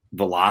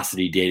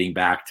velocity dating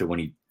back to when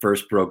he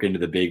first broke into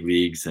the big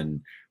leagues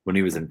and when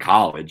he was in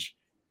college.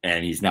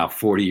 And he's now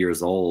 40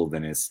 years old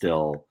and is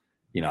still,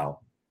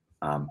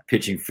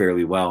 pitching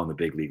fairly well in the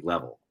big league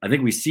level. I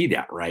think we see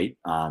that, right?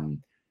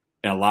 And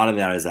a lot of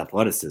that is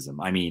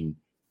athleticism. I mean,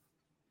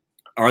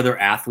 are there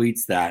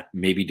athletes that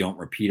maybe don't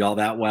repeat all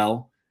that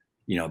well,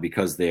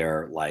 because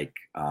they're like,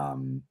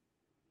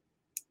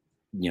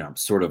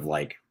 sort of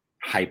like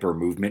hyper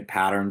movement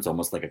patterns,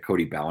 almost like a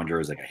Cody Bellinger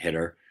is like a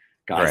hitter,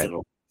 guys that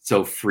are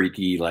so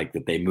freaky, like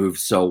that they move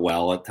so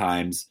well at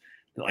times,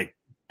 like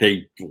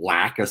they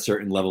lack a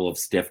certain level of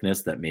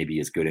stiffness that maybe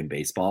is good in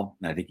baseball.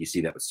 And I think you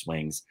see that with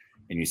swings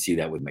and you see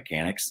that with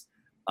mechanics.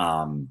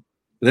 But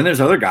then there's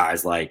other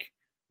guys, like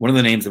one of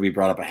the names that we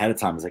brought up ahead of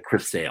time is like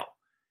Chris Sale.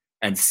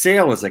 And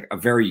Sale is like a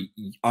very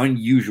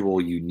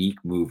unusual, unique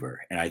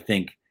mover. And I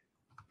think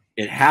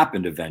it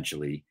happened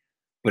eventually,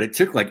 but it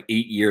took like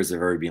 8 years of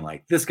everybody being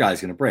like, this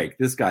guy's going to break,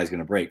 this guy's going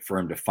to break for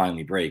him to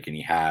finally break. And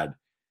he had,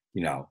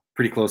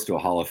 pretty close to a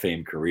Hall of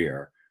Fame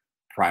career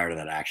prior to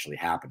that actually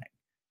happening.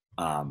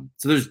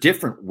 So there's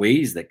different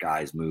ways that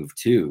guys move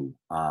too.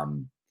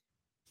 And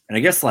I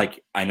guess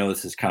like, I know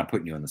this is kind of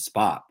putting you on the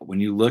spot, but when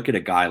you look at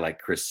a guy like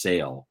Chris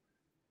Sale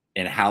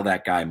and how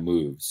that guy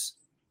moves,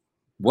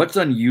 what's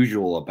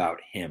unusual about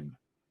him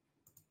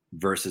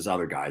versus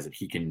other guys that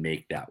he can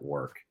make that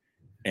work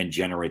and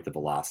generate the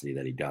velocity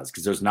that he does?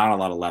 Because there's not a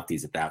lot of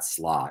lefties at that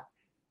slot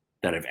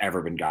that have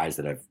ever been guys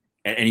that have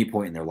at any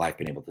point in their life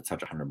been able to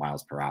touch 100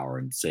 miles per hour,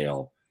 and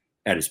Sale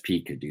at his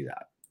peak could do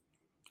that.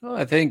 Well,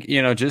 I think,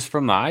 just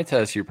from the eye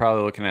test, you're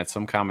probably looking at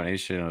some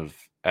combination of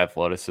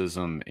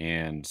athleticism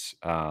and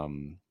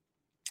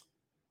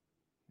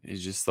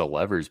it's just the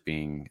levers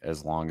being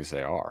as long as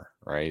they are,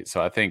 right?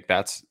 So I think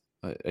that's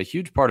a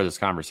huge part of this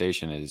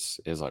conversation is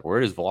like, where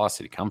does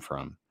velocity come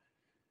from,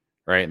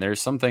 right? And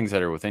there's some things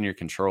that are within your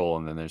control,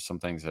 and then there's some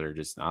things that are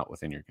just not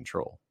within your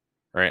control,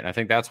 right? And I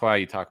think that's why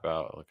you talk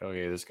about like,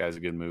 okay, this guy's a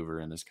good mover,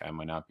 and this guy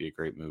might not be a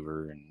great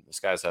mover, and this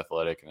guy's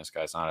athletic, and this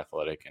guy's not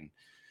athletic, and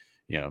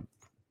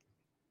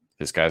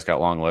this guy's got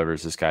long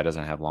levers, this guy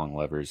doesn't have long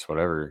levers,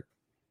 whatever.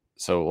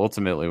 So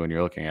ultimately, when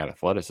you're looking at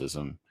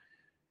athleticism,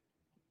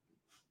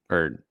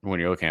 or when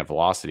you're looking at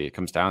velocity, it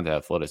comes down to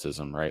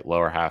athleticism, right?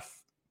 Lower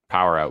half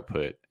power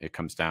output, it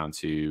comes down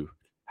to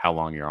how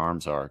long your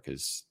arms are,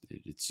 because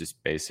it's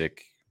just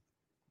basic.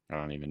 I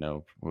don't even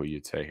know what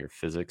you'd say here.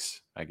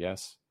 Physics, I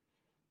guess.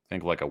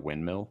 Think like a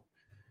windmill.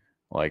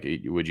 Like,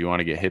 would you want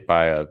to get hit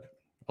by a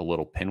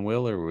little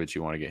pinwheel, or would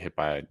you want to get hit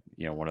by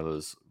one of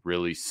those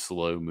really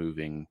slow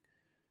moving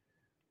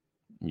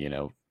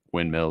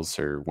windmills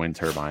or wind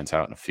turbines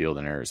out in a field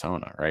in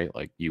Arizona, right?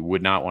 Like, you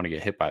would not want to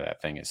get hit by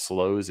that thing. As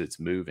slow as it's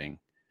moving,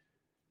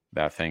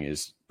 that thing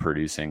is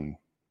producing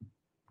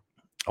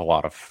a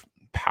lot of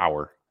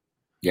power.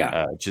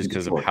 Yeah. Just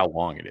because of how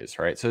long it is,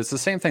 right? So it's the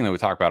same thing that we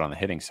talk about on the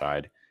hitting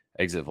side.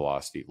 Exit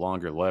velocity,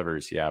 longer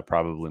levers, yeah,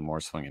 probably more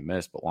swing and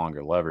miss, but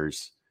longer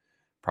levers,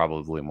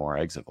 probably more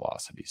exit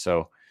velocity.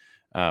 So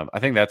I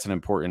think that's an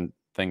important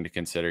thing to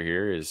consider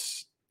here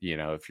is,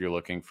 if you're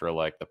looking for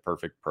like the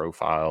perfect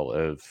profile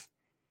of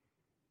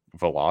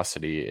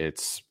velocity,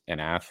 it's an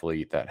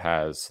athlete that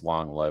has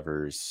long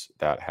levers,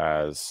 that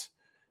has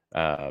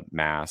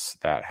mass,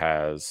 that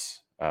has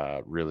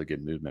really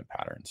good movement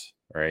patterns,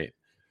 right?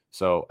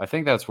 So I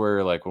think that's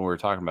where, like, when we were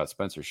talking about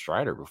Spencer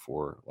Strider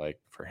before, like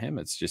for him,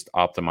 it's just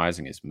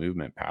optimizing his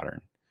movement pattern,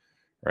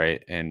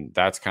 right? And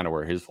that's kind of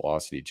where his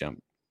velocity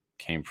jump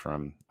came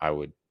from, I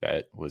would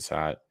bet, was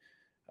that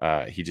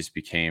he just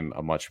became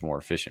a much more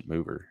efficient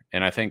mover.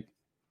 And I think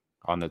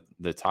on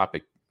the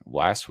topic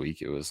last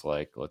week, it was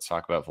like, let's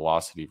talk about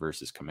velocity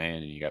versus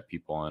command. And you got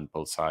people on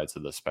both sides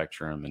of the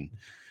spectrum. And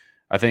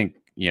I think,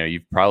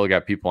 you've probably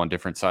got people on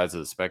different sides of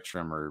the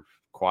spectrum or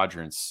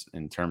quadrants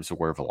in terms of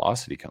where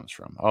velocity comes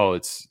from. Oh,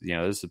 it's,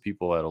 there's the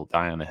people that'll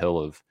die on the hill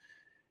of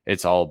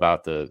it's all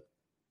about the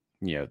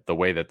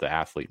way that the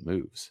athlete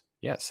moves.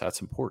 Yes,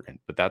 that's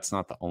important, but that's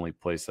not the only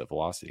place that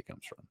velocity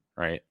comes from,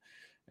 right?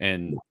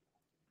 And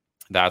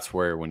that's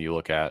where, when you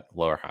look at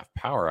lower half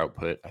power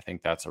output, I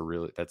think that's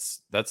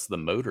that's the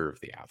motor of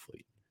the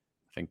athlete.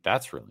 I think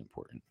that's really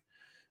important.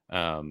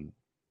 And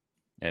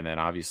then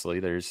obviously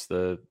there's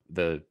the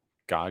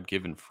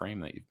God-given frame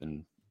that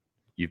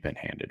you've been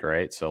handed,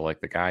 right? So like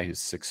the guy who's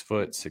 6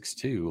 foot,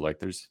 6'2", like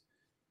there's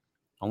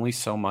only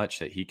so much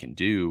that he can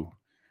do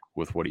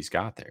with what he's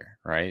got there,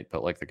 right?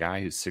 But like the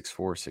guy who's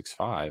 6'4",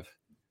 6'5",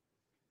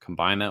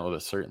 combine that with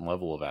a certain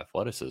level of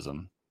athleticism,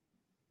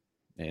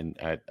 and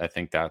I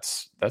think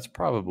that's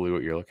probably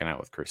what you're looking at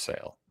with Chris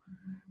Sale,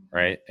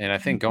 right? And I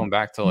think going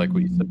back to like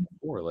what you said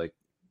before, like,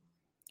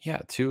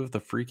 yeah, two of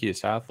the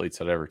freakiest athletes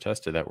that I ever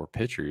tested that were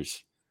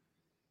pitchers.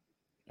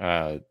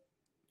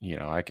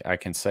 I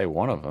can say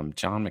one of them,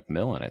 John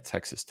McMillan at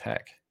Texas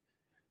Tech,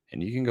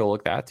 and you can go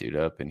look that dude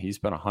up, and he's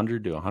been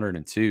 100 to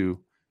 102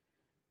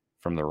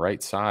 from the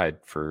right side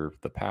for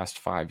the past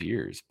 5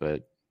 years.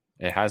 But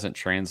It hasn't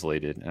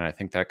translated. And I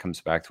think that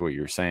comes back to what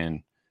you were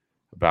saying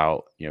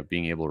about,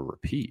 being able to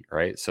repeat,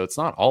 right? So it's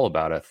not all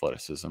about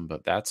athleticism,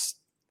 but that's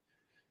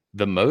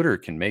the motor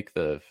can make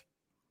the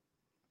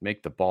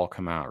ball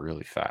come out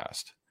really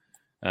fast.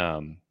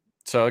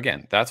 So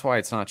again, that's why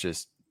it's not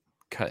just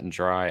cut and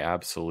dry,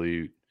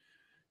 absolute,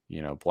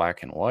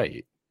 black and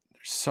white.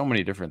 There's so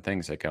many different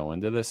things that go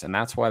into this. And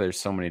that's why there's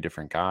so many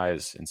different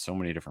guys and so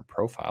many different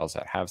profiles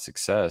that have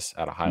success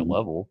at a high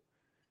level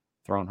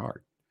throwing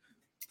hard.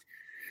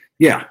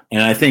 Yeah.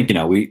 And I think,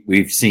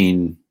 we've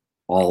seen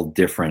all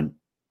different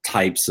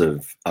types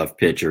of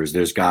pitchers.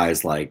 There's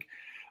guys like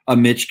a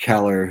Mitch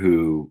Keller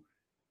who,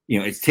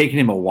 it's taken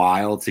him a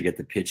while to get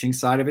the pitching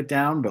side of it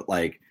down. But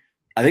like,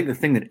 I think the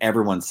thing that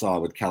everyone saw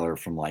with Keller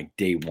from like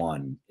day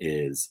one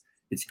is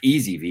it's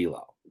easy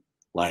velo.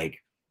 Like,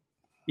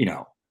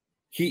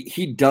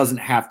 he doesn't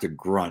have to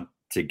grunt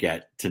to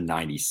get to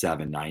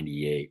 97,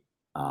 98,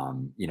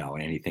 and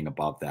anything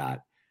above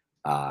that.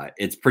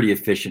 It's pretty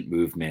efficient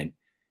movement.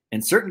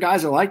 And certain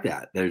guys are like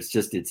that. There's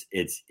just,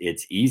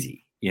 it's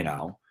easy, and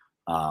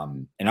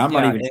I'm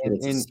not even sure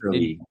it's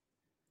necessarily.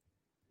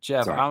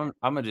 Jeff, I'm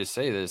going to just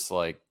say this,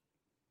 like,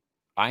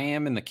 I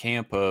am in the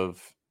camp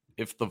of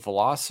if the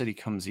velocity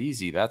comes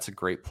easy, that's a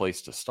great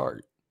place to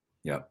start.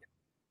 Yep.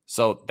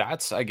 So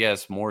that's, I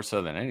guess, more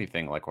so than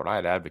anything, like what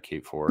I'd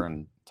advocate for,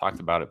 and talked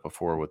about it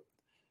before with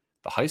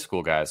the high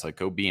school guys, like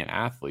go be an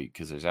athlete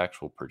because there's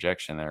actual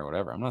projection there or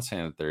whatever. I'm not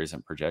saying that there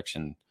isn't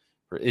projection.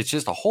 It's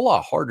just a whole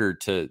lot harder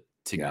to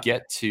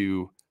get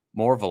to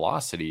more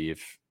velocity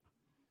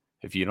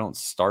if you don't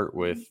start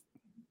with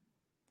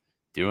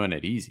doing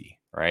it easy,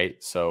 right?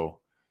 So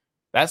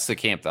that's the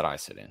camp that I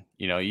sit in.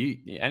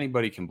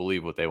 Anybody can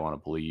believe what they want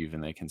to believe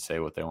and they can say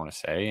what they want to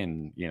say.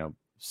 And,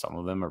 some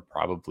of them are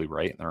probably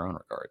right in their own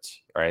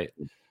regards. Right.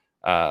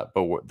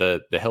 But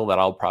the hill that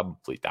I'll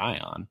probably die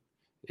on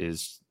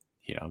is,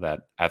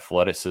 that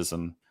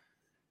athleticism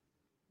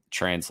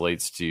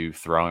translates to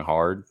throwing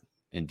hard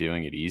and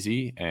doing it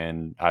easy.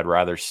 And I'd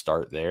rather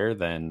start there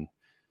than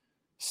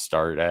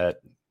start at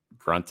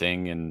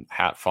grunting and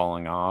hat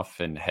falling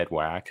off and head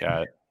whack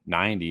at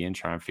 90 and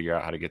try and figure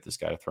out how to get this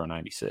guy to throw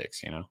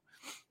 96,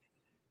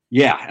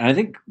 Yeah. And I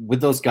think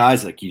with those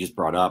guys, like you just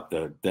brought up,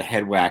 the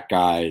head whack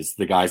guys,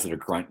 the guys that are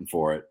grunting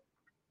for it,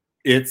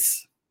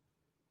 it's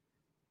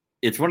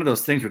one of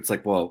those things where it's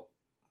like, well,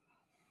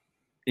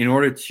 in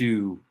order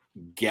to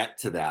get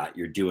to that,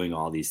 you're doing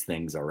all these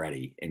things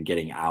already and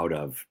getting out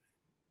of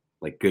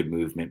like good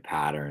movement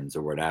patterns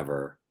or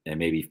whatever. And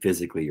maybe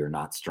physically you're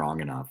not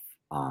strong enough.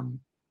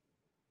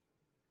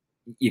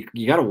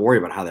 You got to worry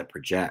about how that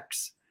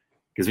projects,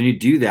 because when you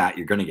do that,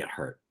 you're going to get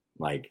hurt.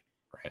 Like,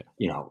 right.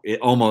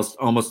 It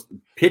almost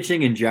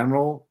pitching in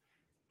general,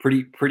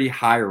 pretty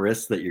high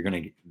risk that you're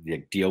going to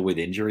deal with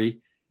injury.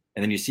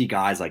 And then you see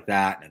guys like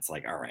that and it's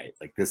like, all right,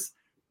 like this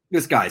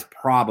guy's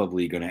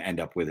probably going to end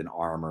up with an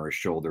arm or a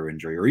shoulder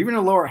injury or even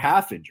a lower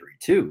half injury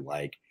too.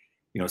 Like,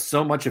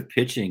 so much of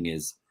pitching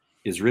is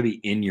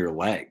really in your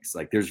legs.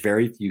 Like there's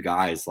very few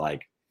guys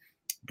like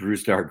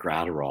Brusdar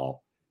Graterol,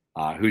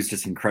 who's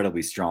just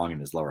incredibly strong in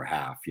his lower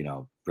half,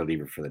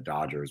 reliever for the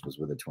Dodgers, was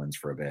with the Twins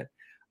for a bit.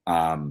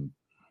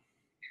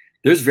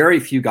 There's very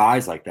few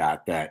guys like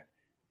that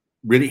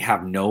really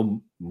have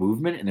no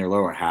movement in their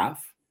lower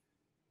half,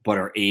 but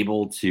are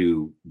able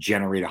to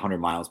generate 100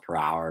 miles per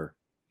hour,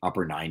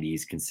 upper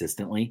 90s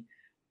consistently.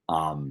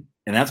 And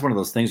that's one of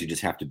those things you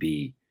just have to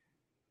be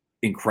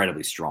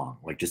incredibly strong,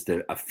 like just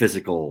a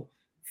physical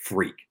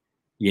freak,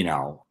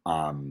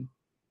 there's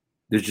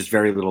just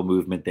very little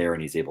movement there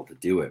and he's able to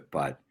do it,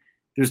 but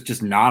there's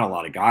just not a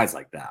lot of guys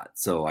like that.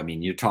 So, I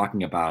mean, you're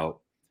talking about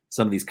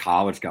some of these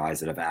college guys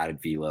that have added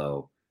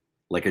velo,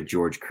 like a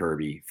George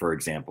Kirby, for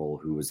example,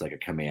 who was like a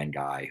command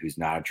guy, who's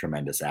not a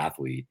tremendous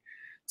athlete.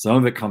 Some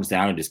of it comes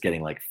down to just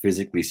getting like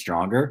physically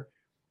stronger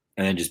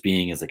and then just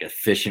being as like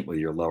efficient with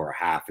your lower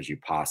half as you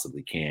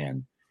possibly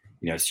can.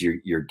 So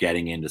you're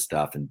getting into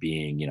stuff and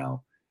being,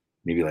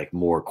 maybe like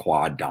more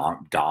quad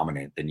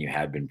dominant than you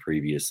had been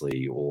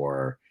previously,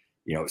 or,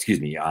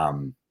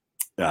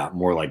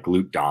 more like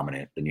glute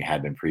dominant than you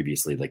had been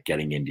previously, like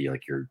getting into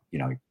like your,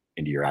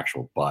 into your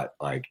actual butt.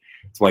 Like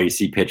that's why you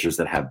see pitchers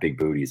that have big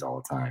booties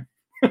all the time.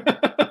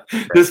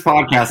 This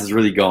podcast is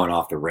really going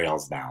off the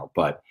rails now,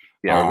 but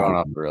yeah, we're going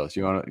off the rails.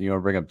 You want to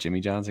bring up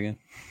Jimmy John's again?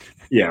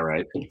 Yeah,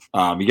 right. You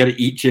got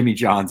to eat Jimmy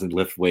John's and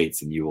lift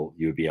weights, and you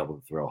would be able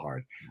to throw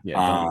hard.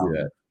 Yeah, don't do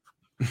that.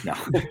 No.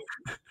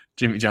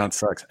 Jimmy John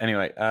sucks.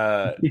 Anyway,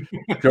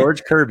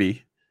 George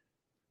Kirby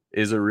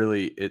is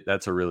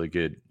that's a really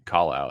good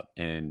call out.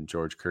 And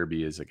George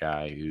Kirby is a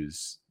guy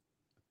who's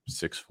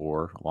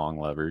 6'4", long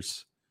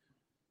levers,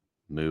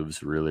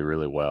 moves really,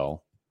 really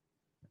well.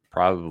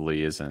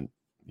 Probably isn't,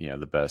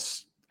 the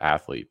best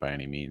athlete by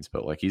any means,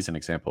 but like he's an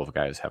example of a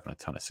guy who's having a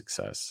ton of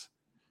success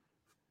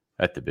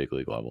at the big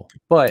league level.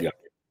 But yeah.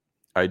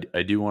 I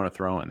do want to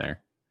throw in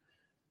there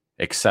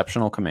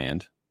exceptional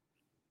command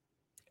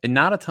and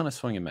not a ton of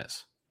swing and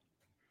miss.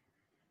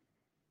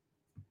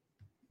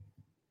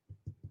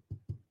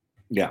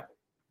 Yeah.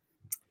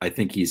 I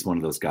think he's one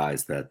of those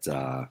guys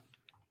that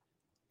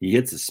he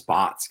hits his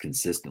spots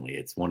consistently.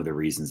 It's one of the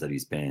reasons that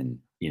he's been,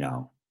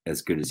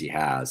 as good as he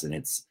has. And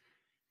it's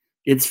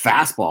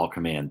fastball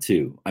command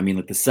too. I mean,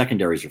 like the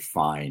secondaries are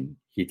fine.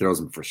 He throws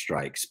them for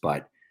strikes,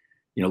 but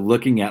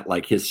looking at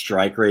like his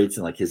strike rates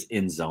and like his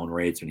in zone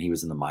rates when he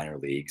was in the minor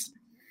leagues,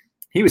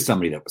 he was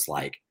somebody that was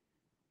like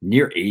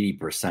near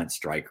 80%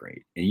 strike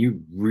rate. And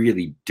you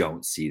really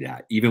don't see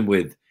that. Even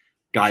with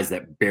guys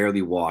that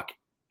barely walk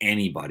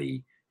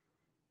anybody,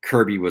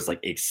 Kirby was like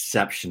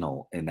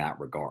exceptional in that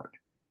regard.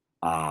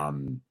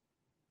 The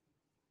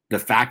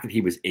fact that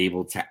he was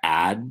able to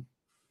add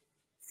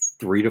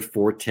 3 to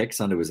 4 ticks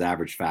onto his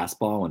average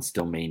fastball and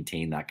still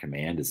maintain that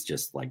command is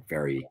just like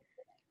very,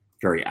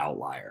 very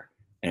outlier.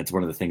 And it's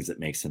one of the things that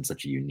makes him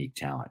such a unique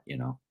talent,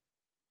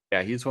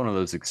 Yeah, he's one of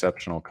those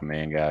exceptional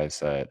command guys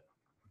that,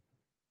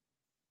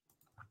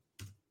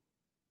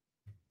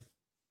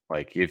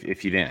 like,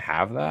 if you didn't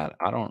have that,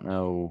 I don't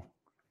know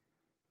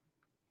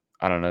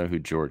who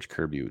George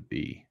Kirby would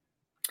be.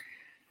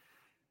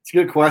 It's a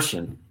good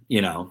question.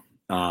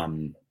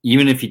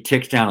 Even if he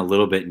ticks down a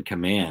little bit in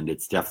command,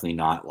 it's definitely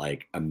not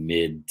like a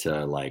mid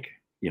to like,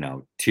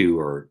 2,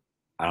 or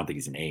I don't think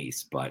he's an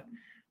ace, but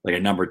like a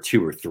number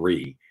 2 or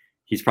 3.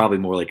 He's probably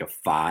more like a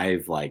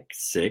 5, like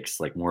 6,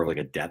 like more of like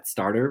a depth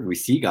starter. We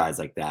see guys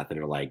like that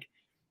are like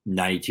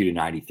 92 to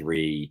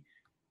 93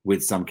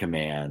 with some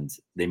command.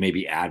 They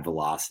maybe add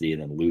velocity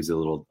and then lose a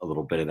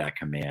little bit of that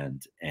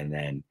command, and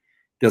then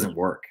it doesn't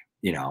work,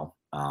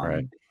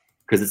 Right.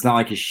 Because it's not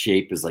like his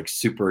shape is like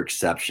super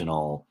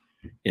exceptional,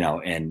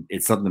 and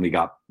it's something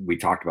we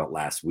talked about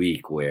last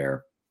week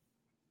where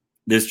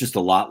there's just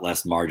a lot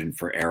less margin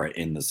for error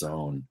in the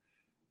zone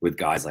with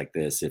guys like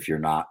this if you're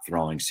not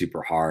throwing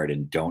super hard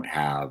and don't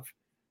have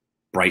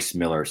Bryce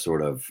Miller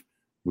sort of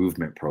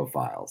movement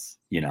profiles,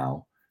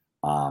 even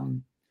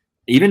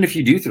if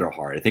you do throw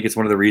hard. I think it's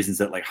one of the reasons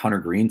that like Hunter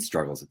Green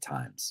struggles at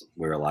times,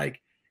 where like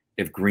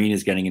if Green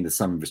is getting into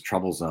some of his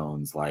trouble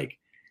zones, like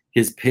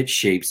his pitch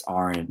shapes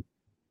aren't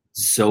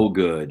so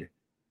good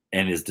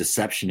and his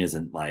deception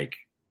isn't like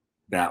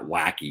that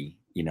wacky,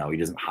 he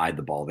doesn't hide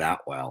the ball that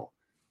well,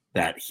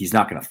 that he's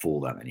not going to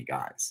fool that many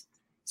guys.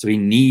 So he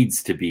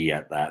needs to be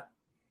at that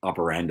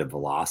upper end of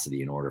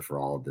velocity in order for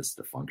all of this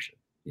to function,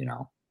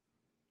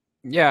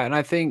 Yeah, and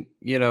I think,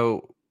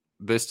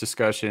 this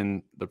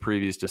discussion, the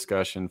previous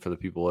discussion, for the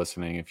people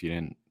listening, if you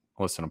didn't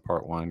listen to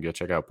part 1, go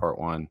check out part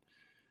 1.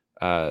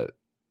 The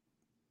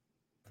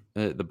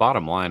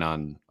bottom line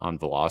on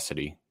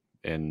velocity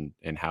and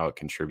how it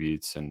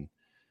contributes, and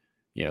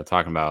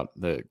talking about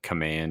the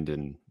command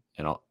and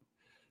all,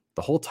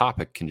 the whole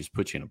topic can just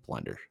put you in a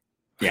blender.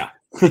 Yeah.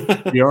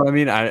 You know what I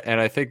mean?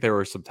 I think there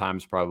were some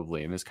times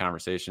probably in this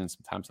conversation,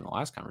 sometimes in the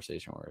last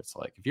conversation, where it's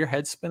like, if your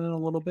head's spinning a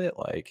little bit,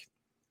 like,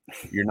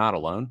 you're not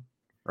alone.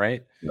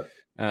 Right. Yep.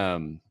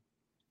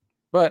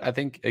 But I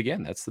think,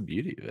 again, that's the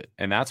beauty of it.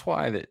 And that's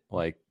why that,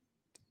 like,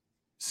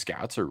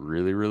 scouts are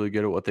really, really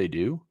good at what they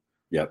do.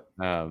 Yep.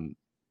 And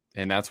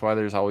that's why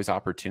there's always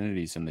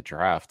opportunities in the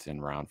draft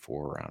in round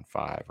 4, round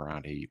 5,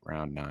 round 8,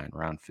 round 9,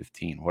 round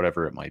 15,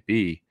 whatever it might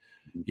be,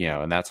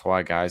 and that's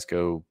why guys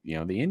go, the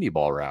indie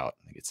ball route.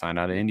 They get signed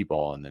out of indie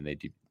ball and then they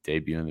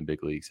debut in the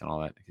big leagues and all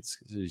that.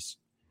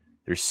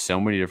 There's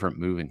so many different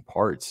moving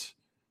parts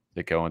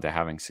that go into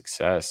having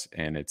success.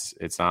 And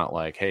it's not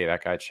like, hey,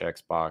 that guy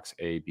checks box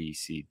A, B,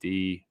 C,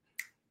 D,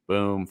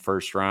 boom,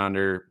 first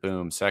rounder,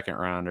 boom, second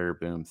rounder,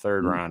 boom,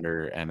 third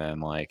rounder. And then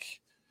like,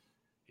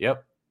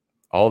 yep,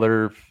 all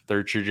their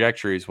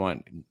trajectories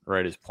went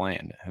right as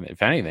planned. And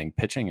if anything,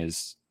 pitching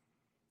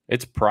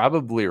it's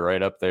probably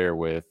right up there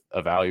with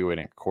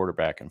evaluating a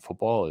quarterback in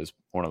football is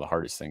one of the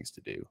hardest things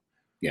to do.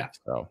 Yeah.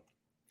 So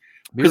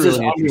because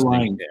really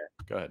interesting.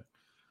 Go ahead.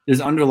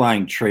 There's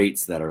underlying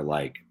traits that are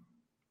like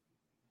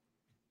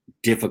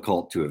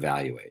difficult to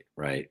evaluate,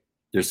 right?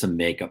 There's some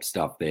makeup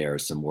stuff there,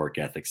 some work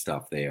ethic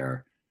stuff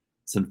there,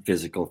 some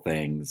physical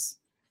things,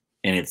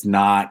 and it's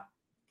not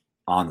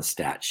on the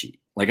stat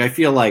sheet. Like, I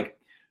feel like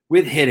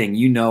with hitting,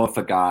 if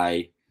a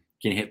guy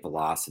can hit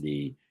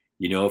velocity,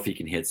 if he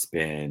can hit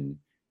spin,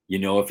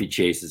 if he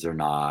chases or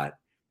not,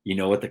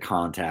 what the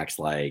contact's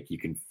like, you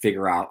can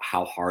figure out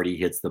how hard he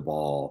hits the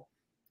ball.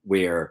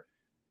 Where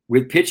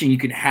with pitching, you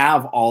can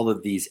have all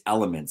of these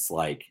elements,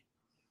 like,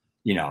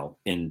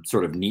 in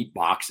sort of neat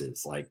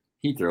boxes, like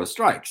he throws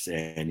strikes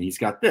and he's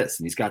got this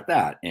and he's got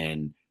that.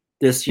 And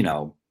this,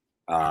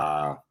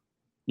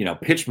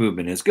 pitch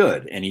movement is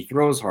good and he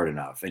throws hard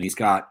enough and he's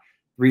got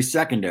 3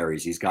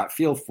 secondaries he's got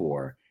feel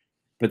for.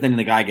 But then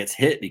the guy gets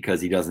hit because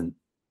he doesn't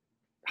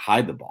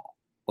hide the ball.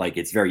 Like,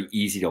 it's very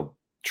easy to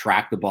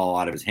track the ball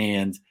out of his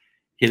hands.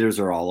 Hitters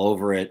are all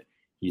over it.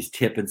 He's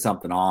tipping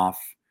something off.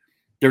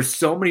 There's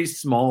so many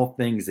small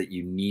things that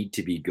you need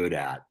to be good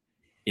at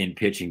in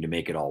pitching to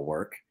make it all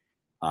work.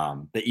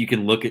 That you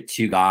can look at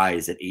 2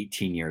 guys at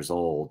 18 years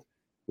old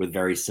with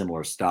very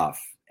similar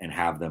stuff and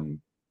have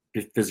them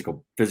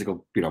physical,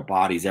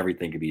 bodies,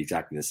 everything could be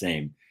exactly the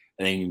same.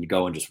 And then you can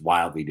go in just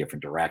wildly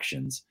different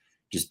directions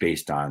just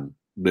based on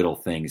little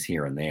things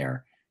here and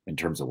there in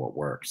terms of what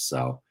works.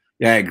 So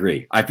Yeah, I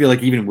agree. I feel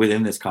like even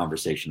within this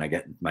conversation, I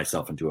get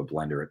myself into a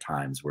blender at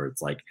times where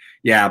it's like,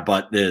 yeah,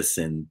 but this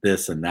and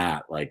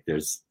that. Like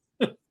there's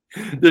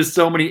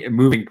so many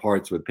moving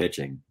parts with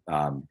pitching.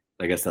 I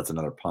guess that's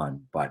another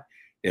pun, but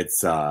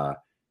it's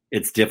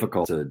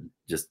difficult to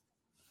just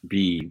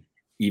be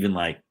even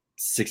like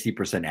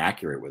 60%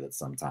 accurate with it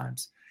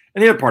sometimes.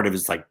 And the other part of it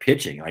is like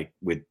pitching, like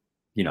with,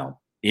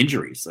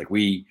 injuries. Like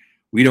we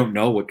don't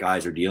know what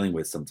guys are dealing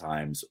with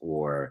sometimes,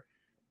 or,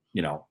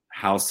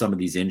 how some of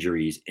these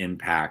injuries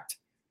impact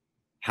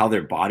how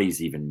their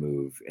bodies even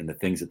move and the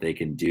things that they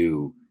can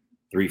do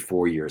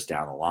 3-4 years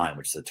down the line,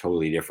 which is a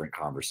totally different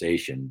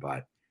conversation.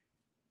 But,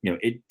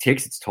 it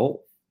takes its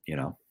toll,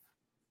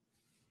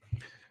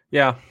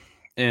 Yeah.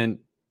 And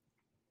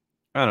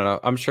I don't know.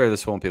 I'm sure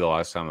this won't be the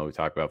last time that we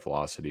talk about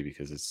velocity,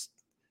 because it's,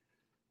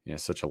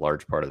 such a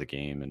large part of the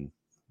game, and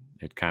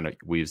it kind of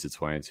weaves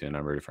its way into a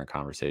number of different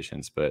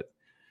conversations. But,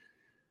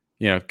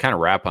 kind of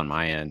wrap on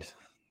my end.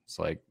 It's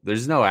like,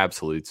 there's no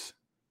absolutes.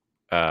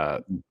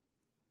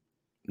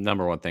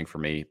 Number one thing for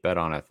me, bet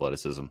on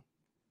athleticism.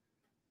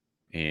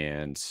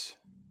 And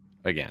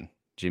again,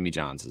 Jimmy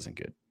Johns isn't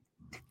good.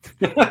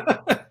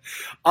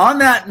 On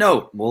that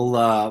note,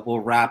 we'll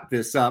wrap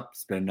this up.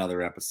 It's been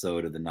another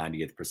episode of the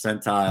 90th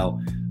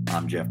Percentile.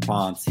 I'm Jeff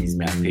Ponce. He's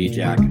Matt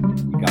Pajak.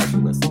 You guys are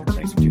listening.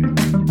 Thanks for tuning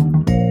in.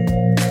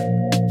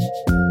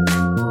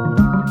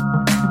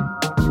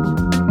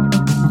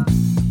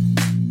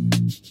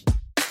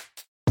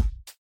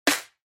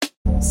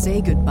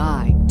 Say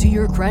goodbye to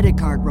your credit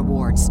card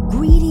rewards.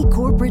 Greedy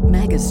corporate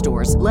mega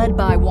stores, led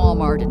by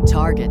Walmart and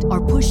Target,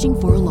 are pushing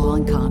for a law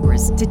in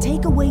Congress to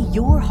take away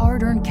your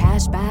hard-earned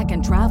cash back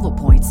and travel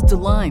points to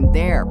line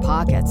their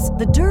pockets.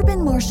 The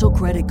Durbin-Marshall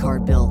credit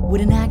card bill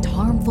would enact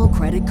harmful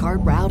credit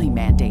card routing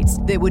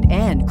mandates that would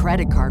end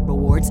credit card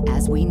rewards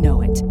as we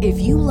know it. If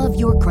you love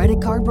your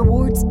credit card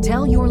rewards,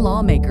 tell your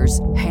lawmakers,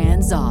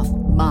 hands off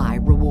my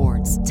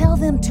rewards. Tell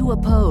them to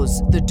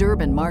oppose the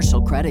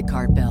Durbin-Marshall credit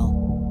card bill.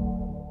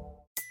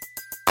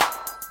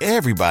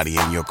 Everybody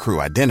in your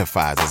crew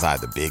identifies as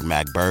either Big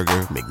Mac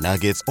Burger,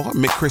 McNuggets, or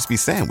McCrispy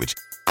Sandwich.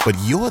 But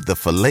you're the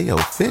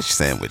Filet-O-Fish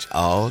Sandwich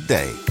all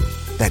day.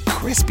 That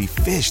crispy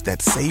fish,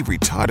 that savory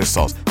tartar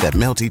sauce, that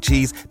melty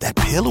cheese, that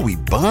pillowy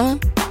bun.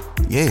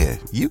 Yeah,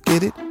 you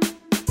get it.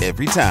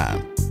 Every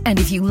time. And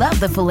if you love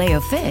the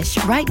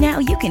Filet-O-Fish, right now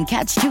you can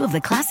catch two of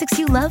the classics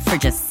you love for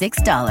just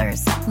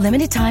 $6.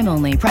 Limited time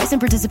only. Price and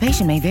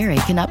participation may vary.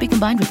 Cannot be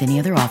combined with any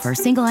other offer.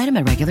 Single item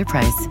at regular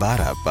price.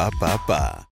 Ba-da-ba-ba-ba.